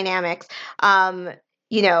female dynamics.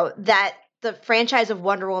 That the franchise of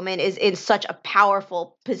Wonder Woman is in such a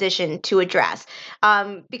powerful position to address,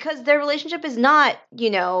 because their relationship is not,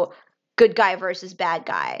 good guy versus bad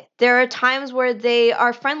guy. There are times where they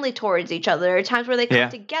are friendly towards each other. There are times where they come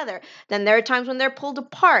together. Then there are times when they're pulled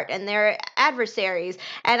apart and they're adversaries.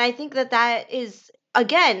 And I think that is,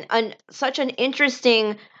 again, such an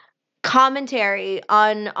interesting commentary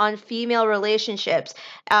on female relationships,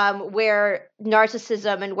 where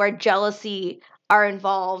narcissism and where jealousy are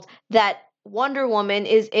involved, that Wonder Woman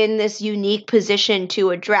is in this unique position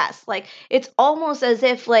to address. Like, it's almost as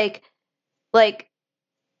if like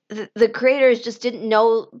the creators just didn't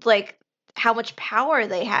know, like, how much power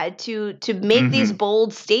they had to make these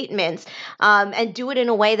bold statements, and do it in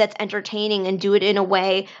a way that's entertaining and do it in a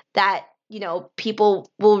way that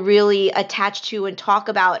people will really attach to and talk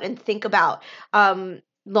about and think about,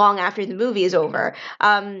 long after the movie is over.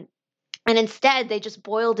 And instead, they just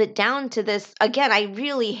boiled it down to this. Again, I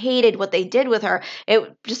really hated what they did with her.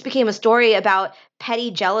 It just became a story about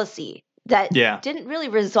petty jealousy that didn't really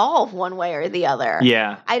resolve one way or the other.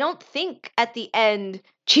 Yeah. I don't think at the end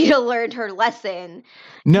Cheetah learned her lesson.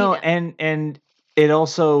 No, and it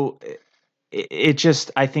also, it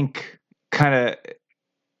just, I think, kind of,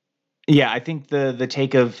 I think the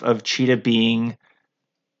take of Cheetah being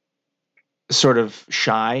sort of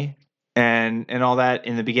shy and all that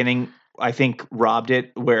in the beginning, I think robbed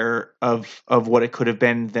it of what it could have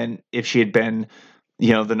been than if she had been, the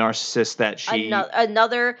narcissist that she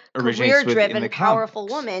another career-driven, powerful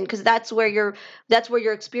woman, because that's where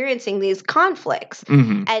you're experiencing these conflicts,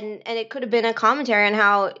 and it could have been a commentary on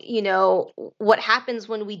how what happens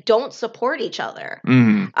when we don't support each other.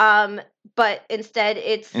 But instead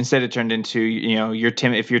it turned into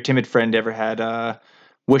if your timid friend ever had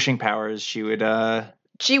wishing powers, she would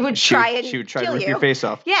try to rip your face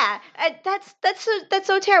off. Yeah, that's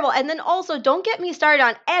so terrible. And then also, don't get me started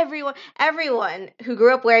on everyone who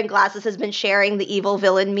grew up wearing glasses has been sharing the evil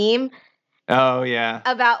villain meme. Oh yeah.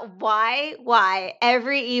 About why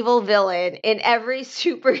every evil villain in every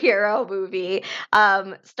superhero movie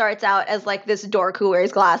starts out as like this dork who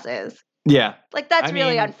wears glasses. Yeah. Like, that's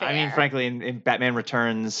really unfair. I mean, frankly, in Batman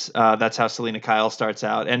Returns, that's how Selina Kyle starts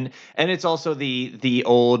out. And it's also the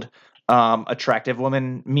old attractive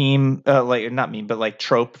woman meme, like, not meme, but like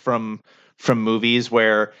trope from movies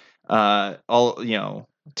where all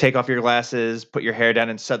take off your glasses, put your hair down,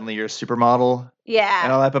 and suddenly you're a supermodel. Yeah.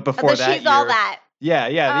 And all that. But before that, she's all that.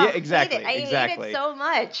 Yeah, exactly. I hate it so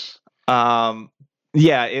much.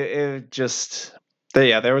 Yeah, it just,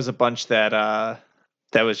 there was a bunch that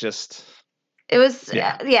was just. It was,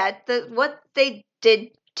 what they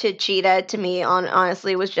did to Cheetah, to me,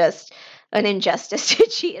 honestly, was just an injustice to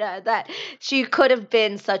Cheetah, that she could have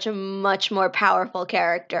been such a much more powerful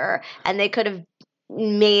character, and they could have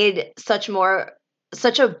made such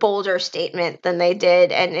a bolder statement than they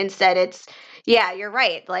did, and instead it's, you're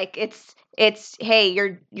right, like it's hey,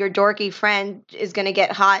 your dorky friend is gonna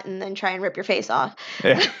get hot and then try and rip your face off.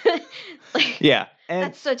 Yeah, and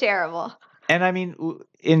that's so terrible. And I mean,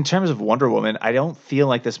 in terms of Wonder Woman, I don't feel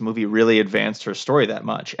like this movie really advanced her story that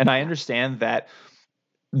much. And I understand that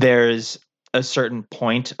there's a certain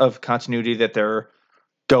point of continuity that they're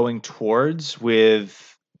going towards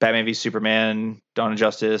with Batman v Superman, Dawn of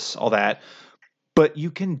Justice, all that. But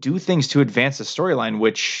you can do things to advance the storyline,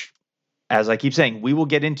 which, as I keep saying, we will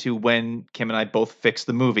get into when Kim and I both fix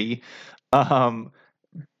the movie.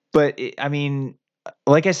 But I mean,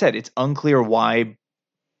 like I said, it's unclear why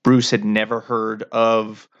Bruce had never heard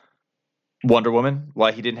of Wonder Woman,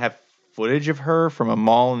 why he didn't have footage of her from a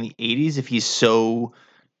mall in the 80s if he's so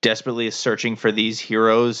desperately searching for these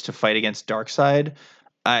heroes to fight against Darkseid.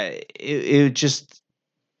 It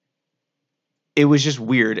was just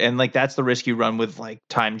weird, and like that's the risk you run with like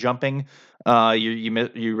time jumping.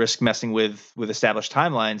 You risk messing with established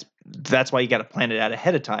timelines. That's why you got to plan it out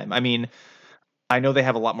ahead of time. I mean, I know they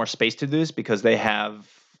have a lot more space to do this because they have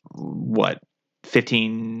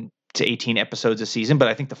 15 to 18 episodes a season, but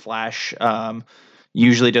I think The Flash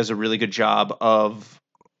usually does a really good job of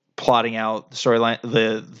plotting out the storyline,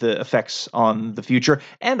 the effects on the future,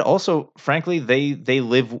 and also, frankly, they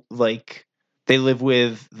live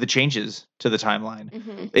with the changes to the timeline.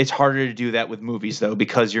 Mm-hmm. It's harder to do that with movies, though,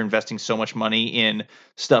 because you're investing so much money in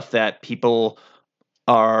stuff that people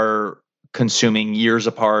are consuming years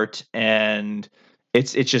apart, and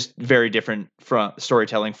it's just very different from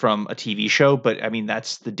storytelling from a TV show. But I mean,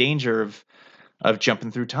 that's the danger of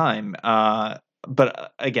jumping through time.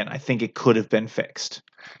 But again, I think it could have been fixed.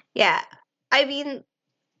 Yeah, I mean,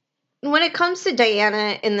 when it comes to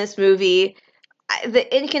Diana in this movie,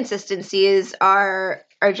 the inconsistencies are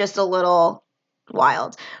just a little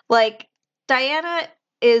wild. Like, Diana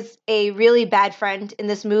is a really bad friend in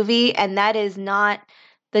this movie, and that is not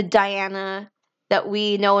the Diana that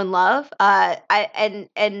we know and love. I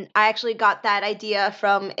actually got that idea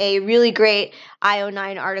from a really great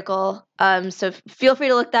IO9 article. So feel free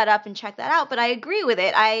to look that up and check that out. But I agree with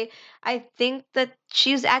it. I think that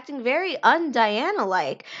she's acting very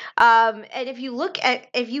un-Diana-like. And if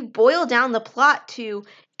you boil down the plot to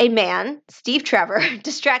a man, Steve Trevor,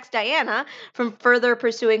 distracts Diana from further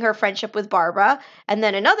pursuing her friendship with Barbara, and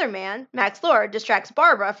then another man, Max Lord, distracts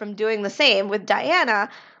Barbara from doing the same with Diana,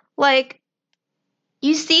 like,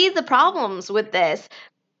 you see the problems with this,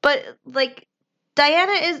 but like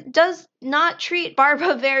Diana does not treat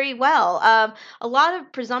Barbara very well. A lot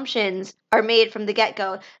of presumptions are made from the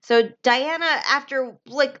get-go. So Diana, after,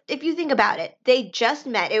 like, if you think about it, they just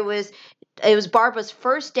met. It was Barbara's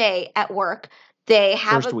first day at work. They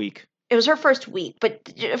have first week. It was her first week,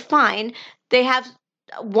 but fine. They have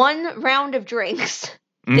one round of drinks,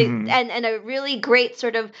 Mm-hmm. and a really great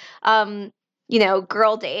sort of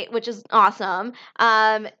girl date, which is awesome.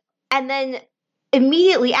 And then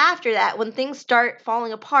immediately after that, when things start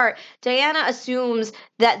falling apart, Diana assumes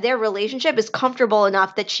that their relationship is comfortable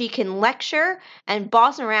enough that she can lecture and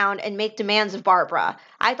boss around and make demands of Barbara.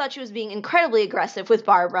 I thought she was being incredibly aggressive with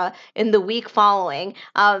Barbara in the week following,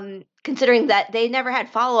 considering that they never had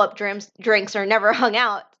follow-up drinks or never hung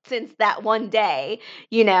out since that one day,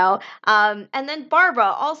 and then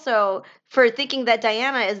Barbara also for thinking that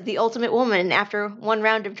Diana is the ultimate woman after one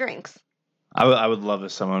round of drinks. I would love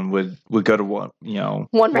if someone would go to one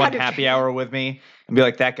happy hour with me and be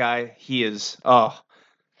like, that guy, he is,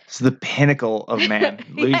 it's the pinnacle of man.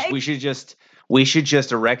 We should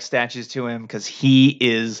just erect statues to him because he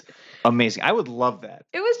is amazing. I would love that.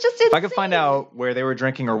 It was just insane. If I could find out where they were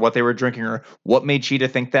drinking or what they were drinking or what made Cheetah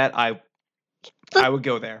think that, I would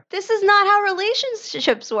go there. This is not how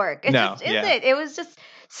relationships work. It just isn't. It was just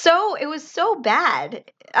so bad.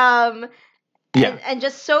 And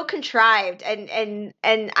just so contrived, and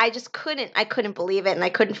I just couldn't believe it, and I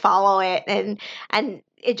couldn't follow it, and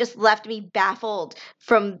it just left me baffled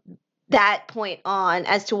from that point on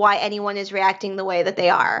as to why anyone is reacting the way that they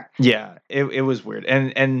are. Yeah, it was weird,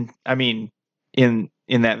 and I mean, in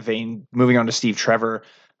that vein, moving on to Steve Trevor,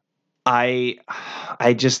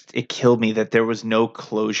 it killed me that there was no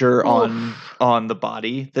closure on the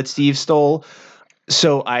body that Steve stole.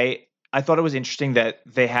 So I thought it was interesting that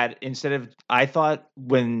they had I thought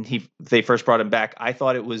when they first brought him back, I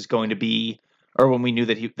thought it was going to be, or when we knew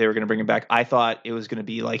that they were going to bring him back, I thought it was going to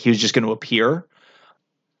be like he was just going to appear.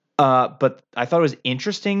 But I thought it was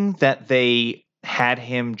interesting that they had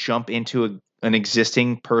him jump into an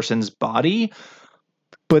existing person's body,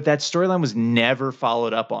 but that storyline was never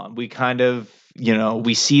followed up on. We kind of,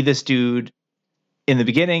 we see this dude in the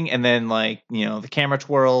beginning, and then the camera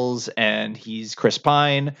twirls and he's Chris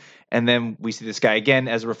Pine, and then we see this guy again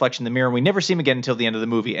as a reflection in the mirror, and we never see him again until the end of the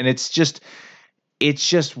movie. And it's just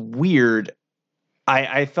weird.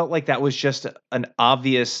 I felt like that was just an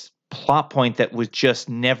obvious plot point that was just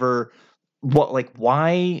never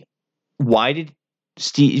why did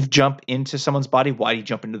Steve jump into someone's body? Why did he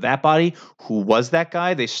jump into that body? Who was that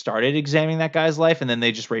guy? They started examining that guy's life, and then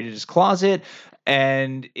they just raided his closet,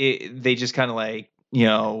 and they just kind of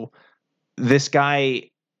this guy,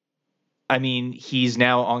 I mean, he's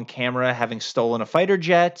now on camera having stolen a fighter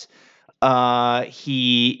jet.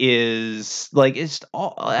 He is it's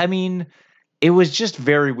all, I mean, it was just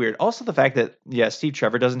very weird. Also, the fact that, Steve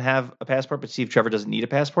Trevor doesn't have a passport, but Steve Trevor doesn't need a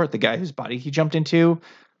passport. The guy whose body he jumped into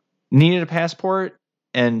needed a passport.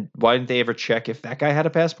 And why didn't they ever check if that guy had a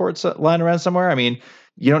passport lying around somewhere? I mean,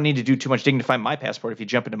 you don't need to do too much digging to find my passport if you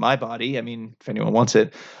jump into my body. I mean, if anyone wants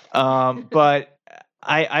it. But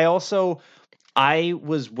I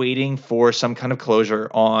was waiting for some kind of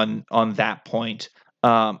closure on that point.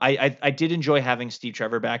 I did enjoy having Steve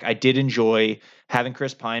Trevor back. I did enjoy having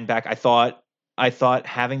Chris Pine back. I thought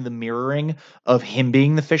having the mirroring of him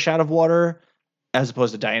being the fish out of water as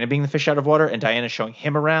opposed to Diana being the fish out of water and Diana showing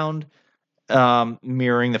him around,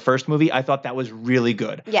 mirroring the first movie, I thought that was really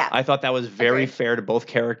good. Yeah. I thought that was very fair to both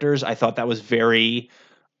characters. I thought that was very,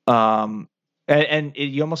 you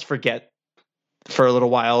almost forget for a little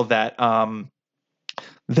while that,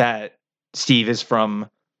 that Steve is from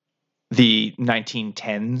the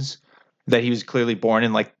 1910s, that he was clearly born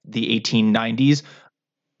in the 1890s,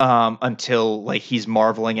 until he's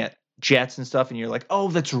marveling at jets and stuff, and you're like, oh,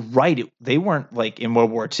 that's right. They weren't in World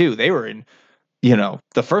War II. They were in,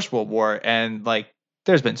 the First World War, and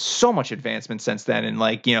there's been so much advancement since then, and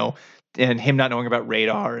and him not knowing about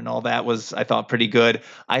radar and all that was, I thought, pretty good.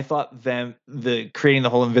 I thought the creating the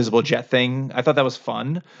whole invisible jet thing, I thought that was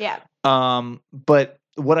fun. Yeah. But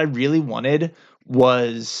what I really wanted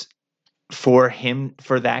was for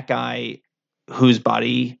that guy whose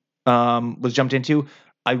body was jumped into,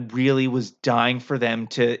 I really was dying for them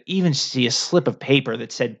to even see a slip of paper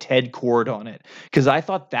that said Ted Kord on it. Because I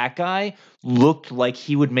thought that guy looked like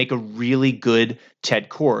he would make a really good Ted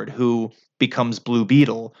Kord, who becomes Blue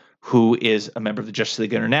Beetle, who is a member of the Justice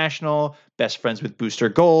League International, best friends with Booster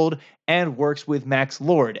Gold, and works with Max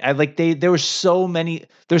Lord. There's so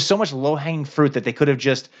much low-hanging fruit that they could have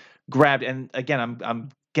just grabbed. And again, I'm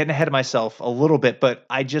getting ahead of myself a little bit, but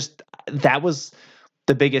that was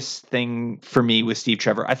the biggest thing for me with Steve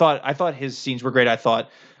Trevor. I thought his scenes were great. I thought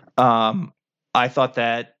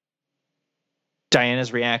that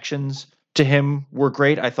Diana's reactions to him were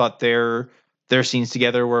great. I thought their scenes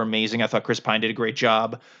together were amazing. I thought Chris Pine did a great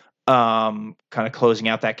job, kind of closing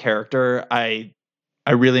out that character. I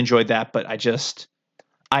really enjoyed that, but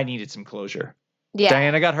I needed some closure. Yeah.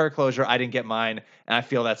 Diana got her closure. I didn't get mine, and I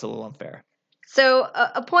feel that's a little unfair. So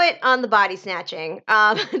a point on the body snatching.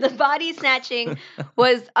 The body snatching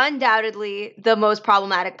was undoubtedly the most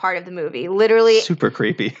problematic part of the movie. Literally, super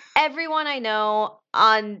creepy. Everyone I know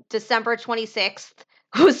on December 26th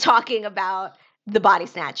was talking about the body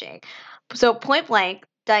snatching. So point blank,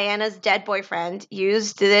 Diana's dead boyfriend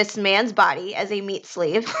used this man's body as a meat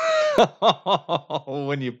sleeve.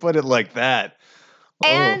 When you put it like that.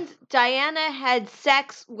 And Diana had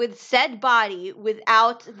sex with said body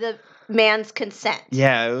without the man's consent.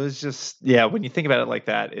 Yeah, it was just, when you think about it like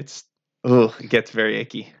that, it gets very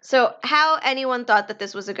icky. So how anyone thought that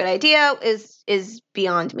this was a good idea is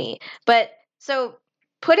beyond me. But so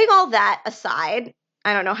putting all that aside,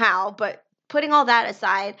 I don't know how, but putting all that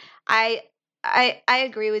aside, I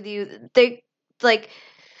agree with you.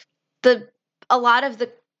 A lot of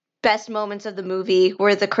the best moments of the movie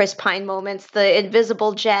were the Chris Pine moments, the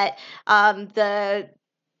invisible jet, the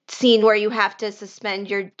scene where you have to suspend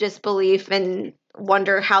your disbelief and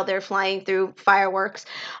wonder how they're flying through fireworks.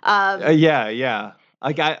 Yeah.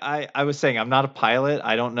 I was saying, I'm not a pilot.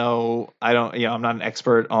 I don't know. I'm not an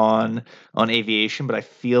expert on aviation, but I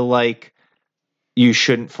feel like you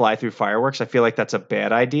shouldn't fly through fireworks. I feel like that's a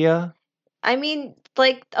bad idea. I mean,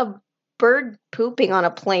 a bird pooping on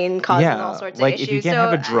a plane causing all sorts of issues. If you can't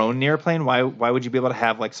have a drone near a plane, why would you be able to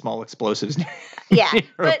have small explosives near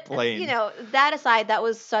a plane? That aside, that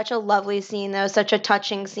was such a lovely scene. That was such a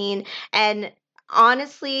touching scene, and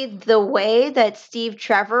honestly, the way that Steve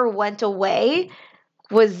Trevor went away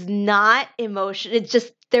was not emotion. It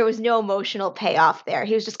just there was no emotional payoff there.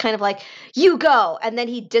 He was just kind of like, "You go," and then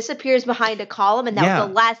he disappears behind a column, and that was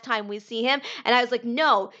the last time we see him. And I was like,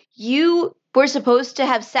 "No, you were supposed to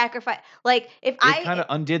have sacrificed." Like it kind of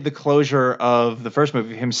undid the closure of the first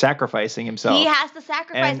movie, him sacrificing himself. He has to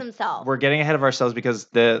sacrifice himself. We're getting ahead of ourselves because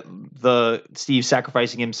the Steve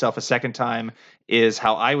sacrificing himself a second time is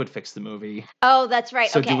how I would fix the movie. Oh, that's right.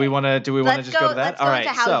 So okay. do we want to just go to that? Let's go into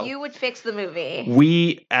how you would fix the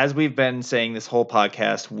movie. As we've been saying this whole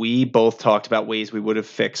podcast, we both talked about ways we would have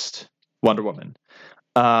fixed Wonder Woman.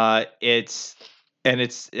 I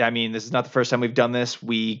mean, this is not the first time we've done this.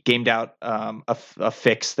 We gamed out a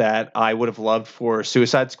fix that I would have loved for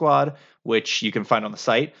Suicide Squad, which you can find on the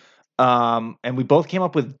site. And we both came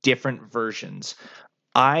up with different versions.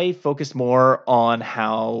 I focused more on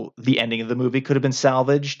how the ending of the movie could have been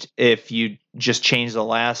salvaged if you just changed the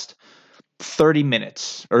last 30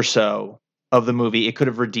 minutes or so of the movie. It could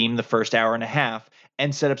have redeemed the first hour and a half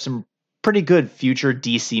and set up some pretty good future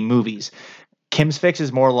DC movies. Kim's fix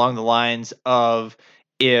is more along the lines of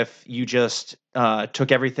if you just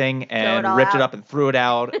took everything and ripped it up and threw it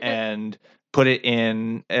out and put it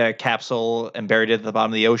in a capsule and buried it at the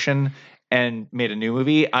bottom of the ocean and made a new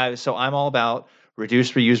movie. So I'm all about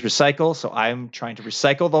reduce, reuse, recycle. So I'm trying to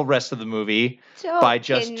recycle the rest of the movie by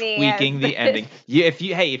just tweaking the ending. If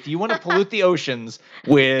you want to pollute the oceans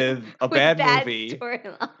with a bad movie,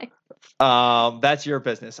 that's your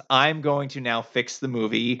business. I'm going to now fix the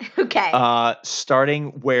movie. Okay. Starting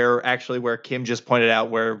where Kim just pointed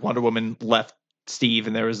out, where Wonder Woman left Steve,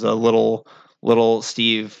 and there was a little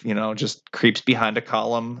Steve, just creeps behind a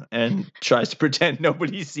column and tries to pretend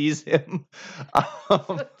nobody sees him.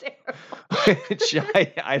 So which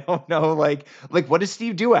I don't know. Like what does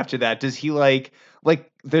Steve do after that? Does he like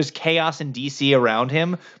there's chaos in DC around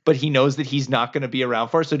him, but he knows that he's not going to be around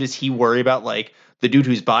for it. So does he worry about like the dude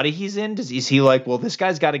whose body he's in? Is he like, well, this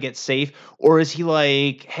guy's got to get safe? Or is he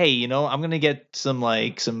like, hey, I'm going to get some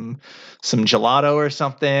gelato or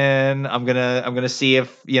something. I'm going to see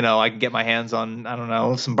if, I can get my hands on, I don't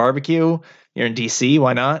know, some barbecue. You're in DC.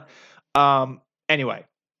 Why not? Anyway,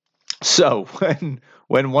 so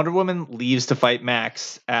when Wonder Woman leaves to fight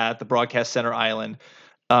Max at the Broadcast Center Island,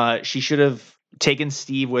 she should have taken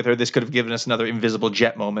Steve with her. This could have given us another invisible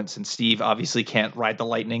jet moment, since Steve obviously can't ride the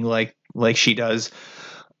lightning like she does.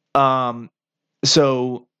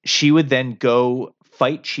 So she would then go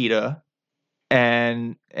fight Cheetah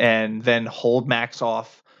and then hold Max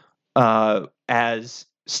off as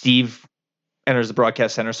Steve enters the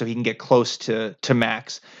Broadcast Center so he can get close to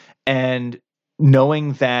Max. And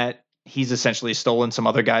knowing that he's essentially stolen some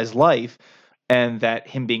other guy's life, and that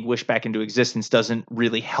him being wished back into existence doesn't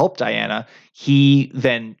really help Diana, he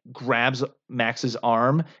then grabs Max's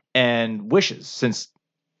arm and wishes, since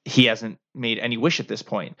he hasn't made any wish at this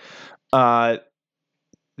point.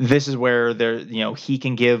 This is where he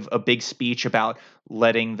can give a big speech about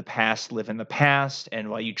letting the past live in the past, and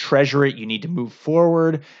while you treasure it, you need to move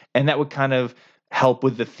forward. And that would kind of help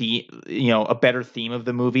with the theme, a better theme of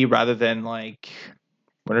the movie, rather than like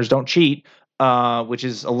winners don't cheat, which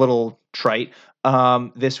is a little trite.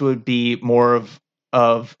 This would be more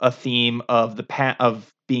of a theme of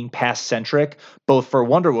of being past centric, both for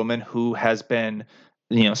Wonder Woman, who has been,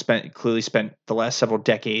 spent the last several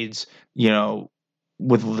decades,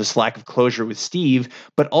 with this lack of closure with Steve,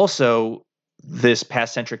 but also this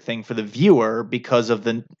past centric thing for the viewer because of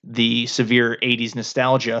the severe 80s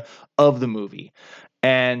nostalgia of the movie.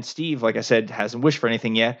 And Steve, like I said, hasn't wished for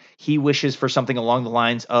anything yet. He wishes for something along the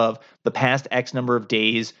lines of the past X number of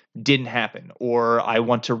days didn't happen, or I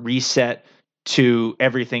want to reset to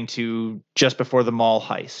everything to just before the mall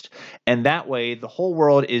heist. And that way, the whole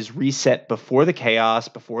world is reset before the chaos,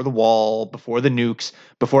 before the wall, before the nukes,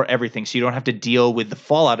 before everything. So you don't have to deal with the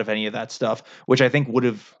fallout of any of that stuff, which I think would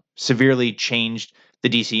have severely changed the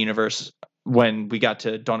DC universe when we got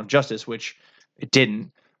to Dawn of Justice, which it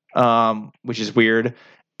didn't. Which is weird.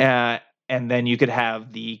 And then you could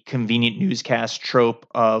have the convenient newscast trope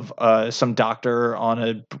of some doctor on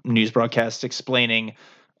a news broadcast explaining,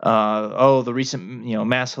 the recent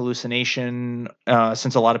mass hallucination,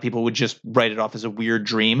 since a lot of people would just write it off as a weird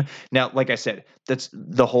dream. Now, like I said, that's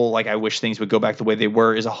the whole I wish things would go back the way they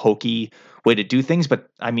were is a hokey way to do things. But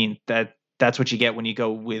I mean that's what you get when you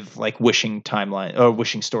go with wishing timeline or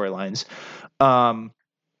wishing storylines.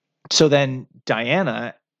 So then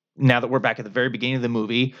Diana, now that we're back at the very beginning of the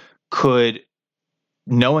movie, could,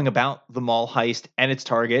 knowing about the mall heist and its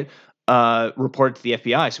target, report to the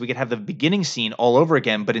FBI. So we could have the beginning scene all over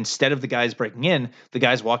again, but instead of the guys breaking in, the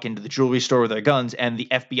guys walk into the jewelry store with their guns and the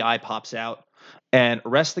FBI pops out and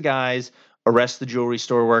arrests the guys, arrests the jewelry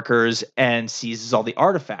store workers, and seizes all the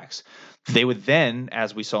artifacts. They would then,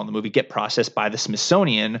 as we saw in the movie, get processed by the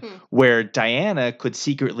Smithsonian, where Diana could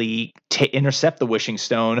secretly intercept the wishing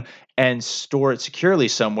stone and store it securely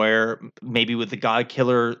somewhere, maybe with the God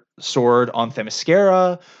Killer sword on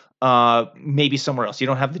Themyscira, maybe somewhere else. You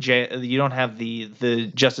don't have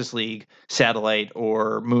the Justice League satellite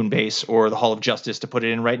or moon base or the Hall of Justice to put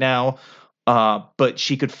it in right now, but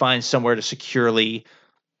she could find somewhere to securely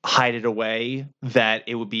hide it away that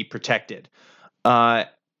it would be protected.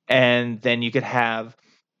 And then you could have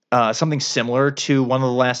something similar to one of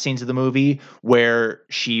the last scenes of the movie where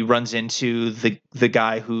she runs into the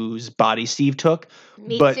guy whose body Steve took.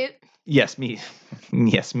 Meat suit? Yes, meat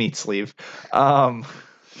sleeve.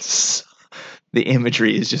 The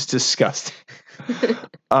imagery is just disgusting.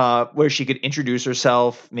 Where she could introduce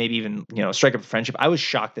herself, maybe even strike up a friendship. I was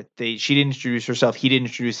shocked that she didn't introduce herself, he didn't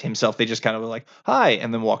introduce himself. They just kind of were like, "Hi,"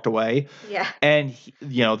 and then walked away. Yeah. And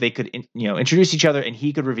they could introduce each other, and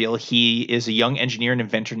he could reveal he is a young engineer and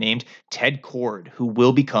inventor named Ted Kord, who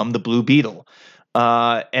will become the Blue Beetle.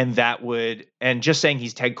 And just saying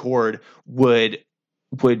he's Ted Kord would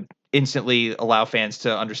instantly allow fans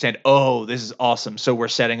to understand, oh, this is awesome. So we're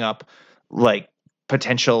setting up like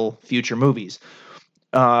potential future movies.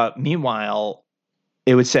 Meanwhile,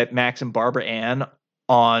 it would set Max and Barbara Ann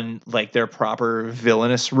on like their proper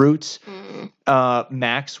villainous roots.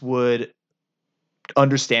 Max would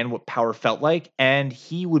understand what power felt like, and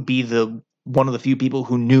he would be one of the few people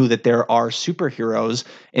who knew that there are superheroes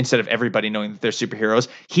instead of everybody knowing that they're superheroes.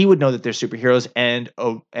 He would know that they're superheroes, and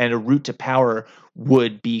a route to power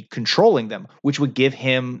would be controlling them, which would give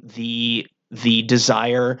him the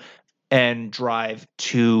desire and drive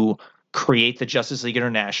to create the Justice League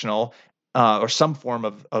International, or some form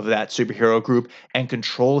of that superhero group, and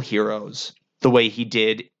control heroes the way he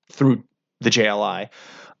did through the JLI.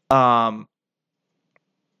 And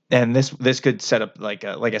this could set up like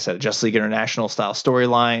I said, a Justice League International style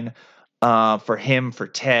storyline for him, for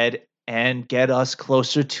Ted, and get us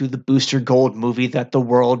closer to the Booster Gold movie that the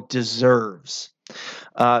world deserves.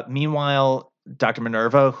 Meanwhile, Dr.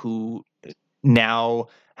 Minerva, who now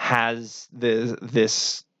has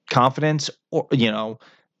this confidence, or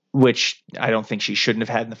which I don't think she shouldn't have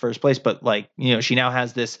had in the first place, but she now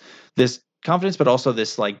has this confidence, but also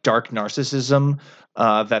this like dark narcissism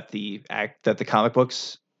that the comic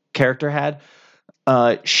books character had.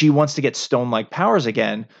 She wants to get stone-like powers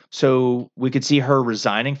again, so we could see her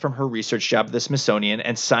resigning from her research job at the Smithsonian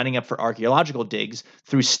and signing up for archaeological digs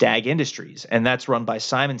through Stagg Industries, and that's run by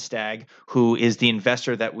Simon Stagg, who is the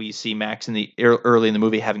investor that we see Max early in the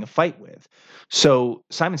movie having a fight with. So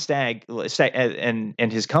Simon Stagg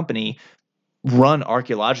and his company run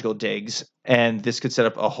archaeological digs, and this could set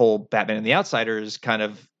up a whole Batman and the Outsiders kind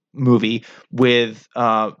of movie with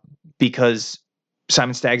because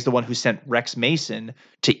Simon Stagg's the one who sent Rex Mason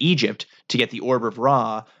to Egypt to get the Orb of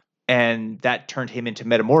Ra, and that turned him into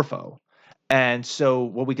Metamorpho. And so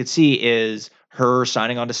what we could see is her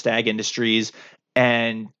signing on to Stagg Industries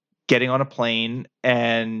and getting on a plane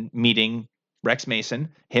and meeting Rex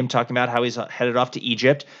Mason, him talking about how he's headed off to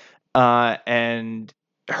Egypt, and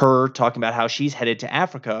her talking about how she's headed to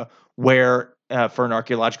Africa where for an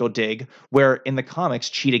archaeological dig, where in the comics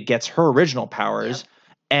Cheetah gets her original powers. Yep.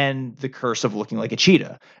 And the curse of looking like a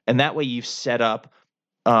cheetah. And that way you've set up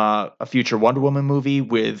a future Wonder Woman movie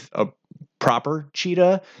with a proper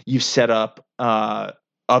cheetah. You've set up all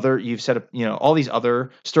these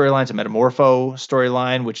other storylines, a Metamorpho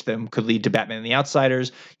storyline, which then could lead to Batman and the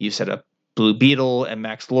Outsiders. You've set up Blue Beetle and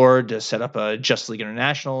Max Lord to set up a Justice League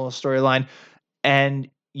International storyline. And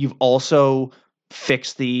you've also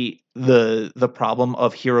fixed the problem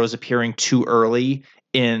of heroes appearing too early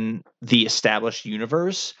in the established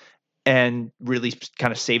universe and really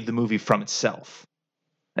kind of save the movie from itself.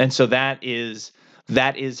 And so that is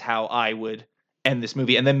how I would end this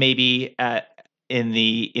movie. And then maybe in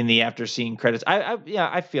the after scene credits,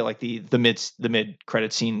 I feel like the mid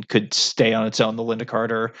credit scene could stay on its own. The Linda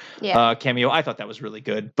Carter cameo, I thought that was really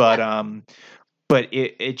good, but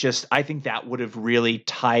it just, I think that would have really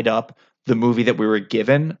tied up the movie that we were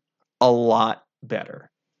given a lot better.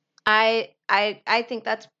 I think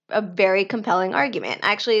that's a very compelling argument.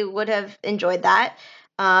 I actually would have enjoyed that.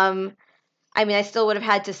 I still would have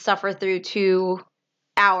had to suffer through 2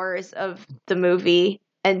 hours of the movie,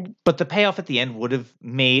 but the payoff at the end would have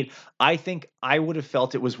made. I think I would have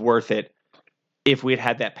felt it was worth it if we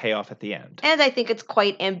had that payoff at the end. And I think it's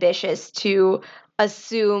quite ambitious to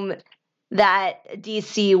assume that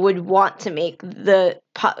DC would want to make the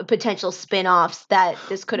potential spin-offs that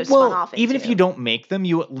this could have spun off into. Even if you don't make them,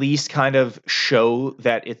 you at least kind of show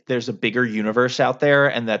that there's a bigger universe out there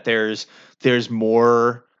and that there's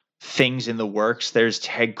more things in the works. There's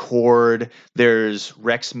Ted Kord, there's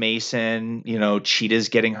Rex Mason, Cheetah's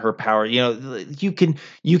getting her power. You can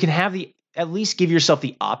have at least give yourself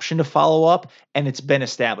the option to follow up, and it's been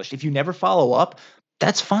established. If you never follow up,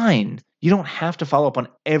 that's fine. You don't have to follow up on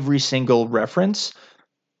every single reference,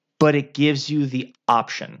 but it gives you the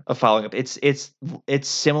option of following up. It's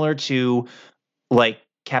similar to like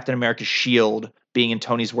Captain America's shield being in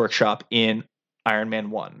Tony's workshop in Iron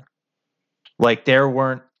Man 1. Like there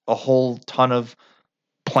weren't a whole ton of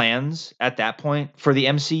plans at that point for the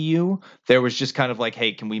MCU. There was just kind of like,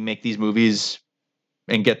 hey, can we make these movies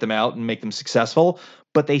and get them out and make them successful?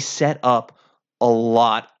 But they set up a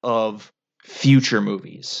lot of future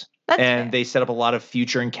movies. And they set up a lot of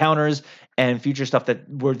future encounters and future stuff that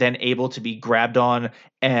were then able to be grabbed on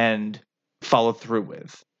and followed through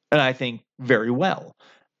with. And I think very well.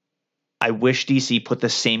 I wish DC put the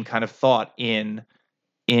same kind of thought in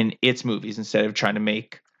its movies instead of trying to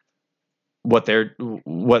make what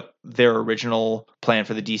their original plan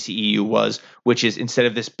for the DCEU was, which is instead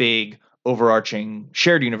of this big overarching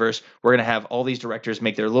shared universe, we're going to have all these directors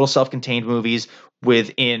make their little self-contained movies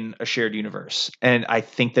within a shared universe. And I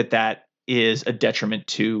think that is a detriment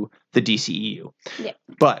to the DCEU. Yeah.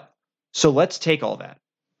 But so let's take all that.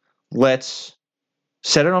 Let's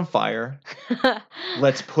set it on fire.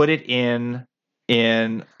 Let's put it in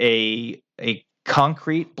a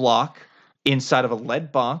concrete block inside of a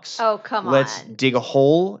lead box. Oh, come on. Let's dig a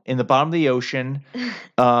hole in the bottom of the ocean,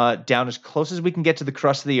 down as close as we can get to the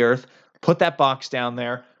crust of the earth, put that box down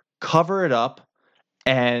there, cover it up,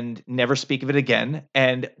 and never speak of it again.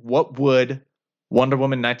 And what would Wonder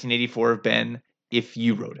Woman 1984 have been if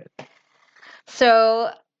you wrote it?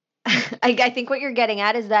 So I think what you're getting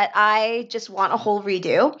at is that I just want a whole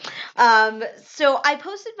redo. So I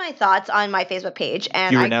posted my thoughts on my Facebook page,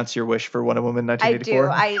 and you renounce your wish for Wonder Woman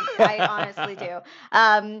 1984? I do. I honestly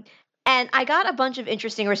do. And I got a bunch of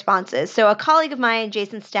interesting responses. So a colleague of mine,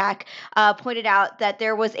 Jason Stack, pointed out that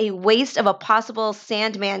there was a waste of a possible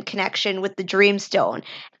Sandman connection with the Dreamstone.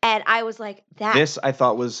 And I was like, this I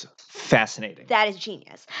thought was fascinating. That is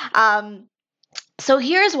genius. So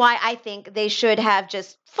here's why I think they should have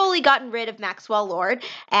just fully gotten rid of Maxwell Lord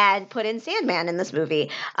and put in Sandman in this movie.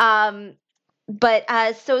 So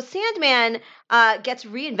Sandman gets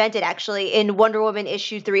reinvented actually in Wonder Woman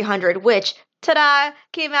issue 300, which, ta-da,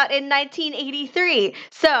 came out in 1983.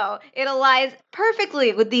 So it aligns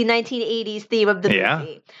perfectly with the 1980s theme of the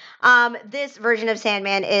movie. This version of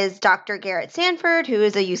Sandman is Dr. Garrett Sanford, who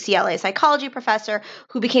is a UCLA psychology professor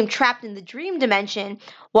who became trapped in the dream dimension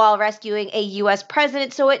while rescuing a U.S.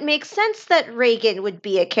 president. So it makes sense that Reagan would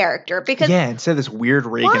be a character because instead of this weird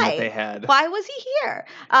Reagan that they had. Why was he here?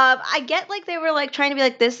 I get like they were like trying to be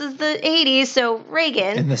like, this is the 80s, so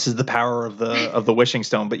Reagan, and this is the power of the wishing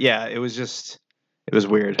stone. But yeah, it was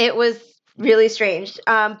weird. It was really strange.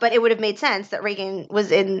 But it would have made sense that Reagan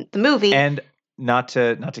was in the movie. And not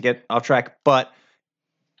to get off track, but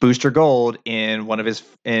Booster Gold in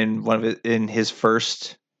his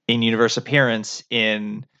first in-universe appearance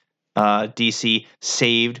in DC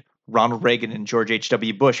saved Ronald Reagan and George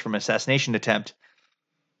H.W. Bush from assassination attempt.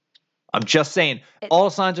 I'm just saying, all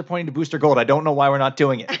signs are pointing to Booster Gold. I don't know why we're not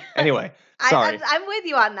doing it. Anyway, sorry. I'm with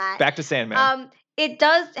you on that. Back to Sandman.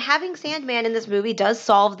 Having Sandman in this movie does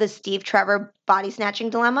solve the Steve Trevor body snatching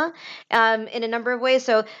dilemma in a number of ways.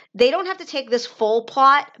 So they don't have to take this full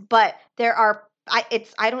plot, but there are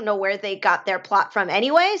I don't know where they got their plot from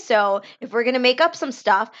anyway. So if we're going to make up some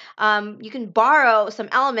stuff, you can borrow some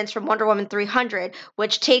elements from Wonder Woman 300,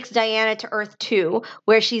 which takes Diana to Earth 2,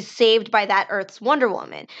 where she's saved by that Earth's Wonder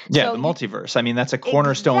Woman. Yeah, so the multiverse. I mean, that's a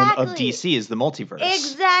cornerstone of DC is the multiverse.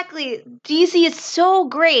 Exactly. DC is so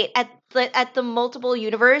great at the multiple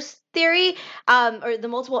universe theory, or the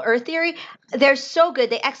multiple Earth theory. They're so good.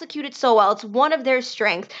 They execute it so well. It's one of their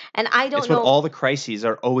strengths. And I don't know. It's what all the crises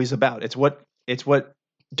are always about. It's what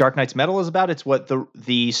Dark Knight's Metal is about. It's what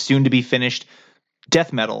the soon-to-be finished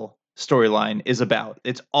Death Metal storyline is about.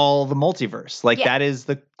 It's all the multiverse. That is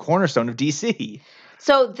the cornerstone of DC.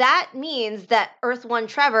 So that means that Earth 1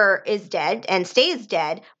 Trevor is dead and stays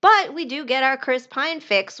dead, but we do get our Chris Pine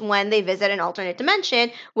fix when they visit an alternate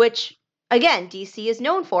dimension, which, again, DC is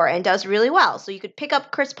known for and does really well. So you could pick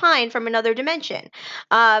up Chris Pine from another dimension.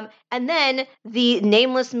 And then the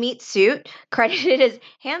nameless meat suit, credited as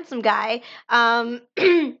handsome guy,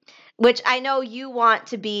 which I know you want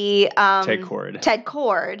to be Ted Kord. Ted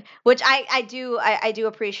Kord, which I do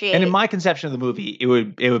appreciate. And in my conception of the movie, it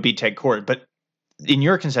would be Ted Kord, but in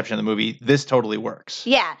your conception of the movie, this totally works.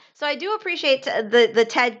 Yeah, so I do appreciate the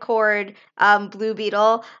Ted Kord Blue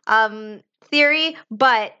Beetle theory,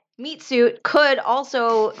 but Meat Suit could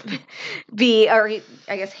also be, or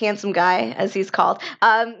I guess handsome guy, as he's called,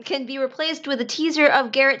 can be replaced with a teaser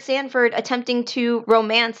of Garrett Sanford attempting to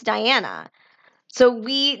romance Diana. So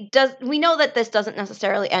we know that this doesn't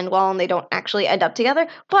necessarily end well and they don't actually end up together,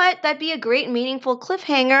 but that'd be a great meaningful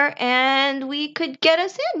cliffhanger and we could get a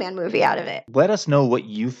Sandman movie out of it. Let us know what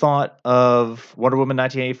you thought of Wonder Woman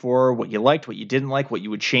 1984, what you liked, what you didn't like, what you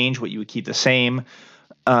would change, what you would keep the same.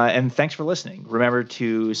 And thanks for listening. Remember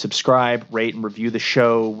to subscribe, rate, and review the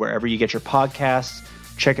show wherever you get your podcasts.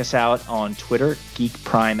 Check us out on Twitter,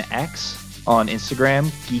 GeekPrimeX, on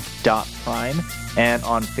Instagram, geek.prime, and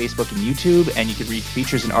on Facebook and YouTube. And you can read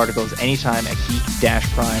features and articles anytime at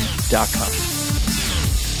geek-prime.com.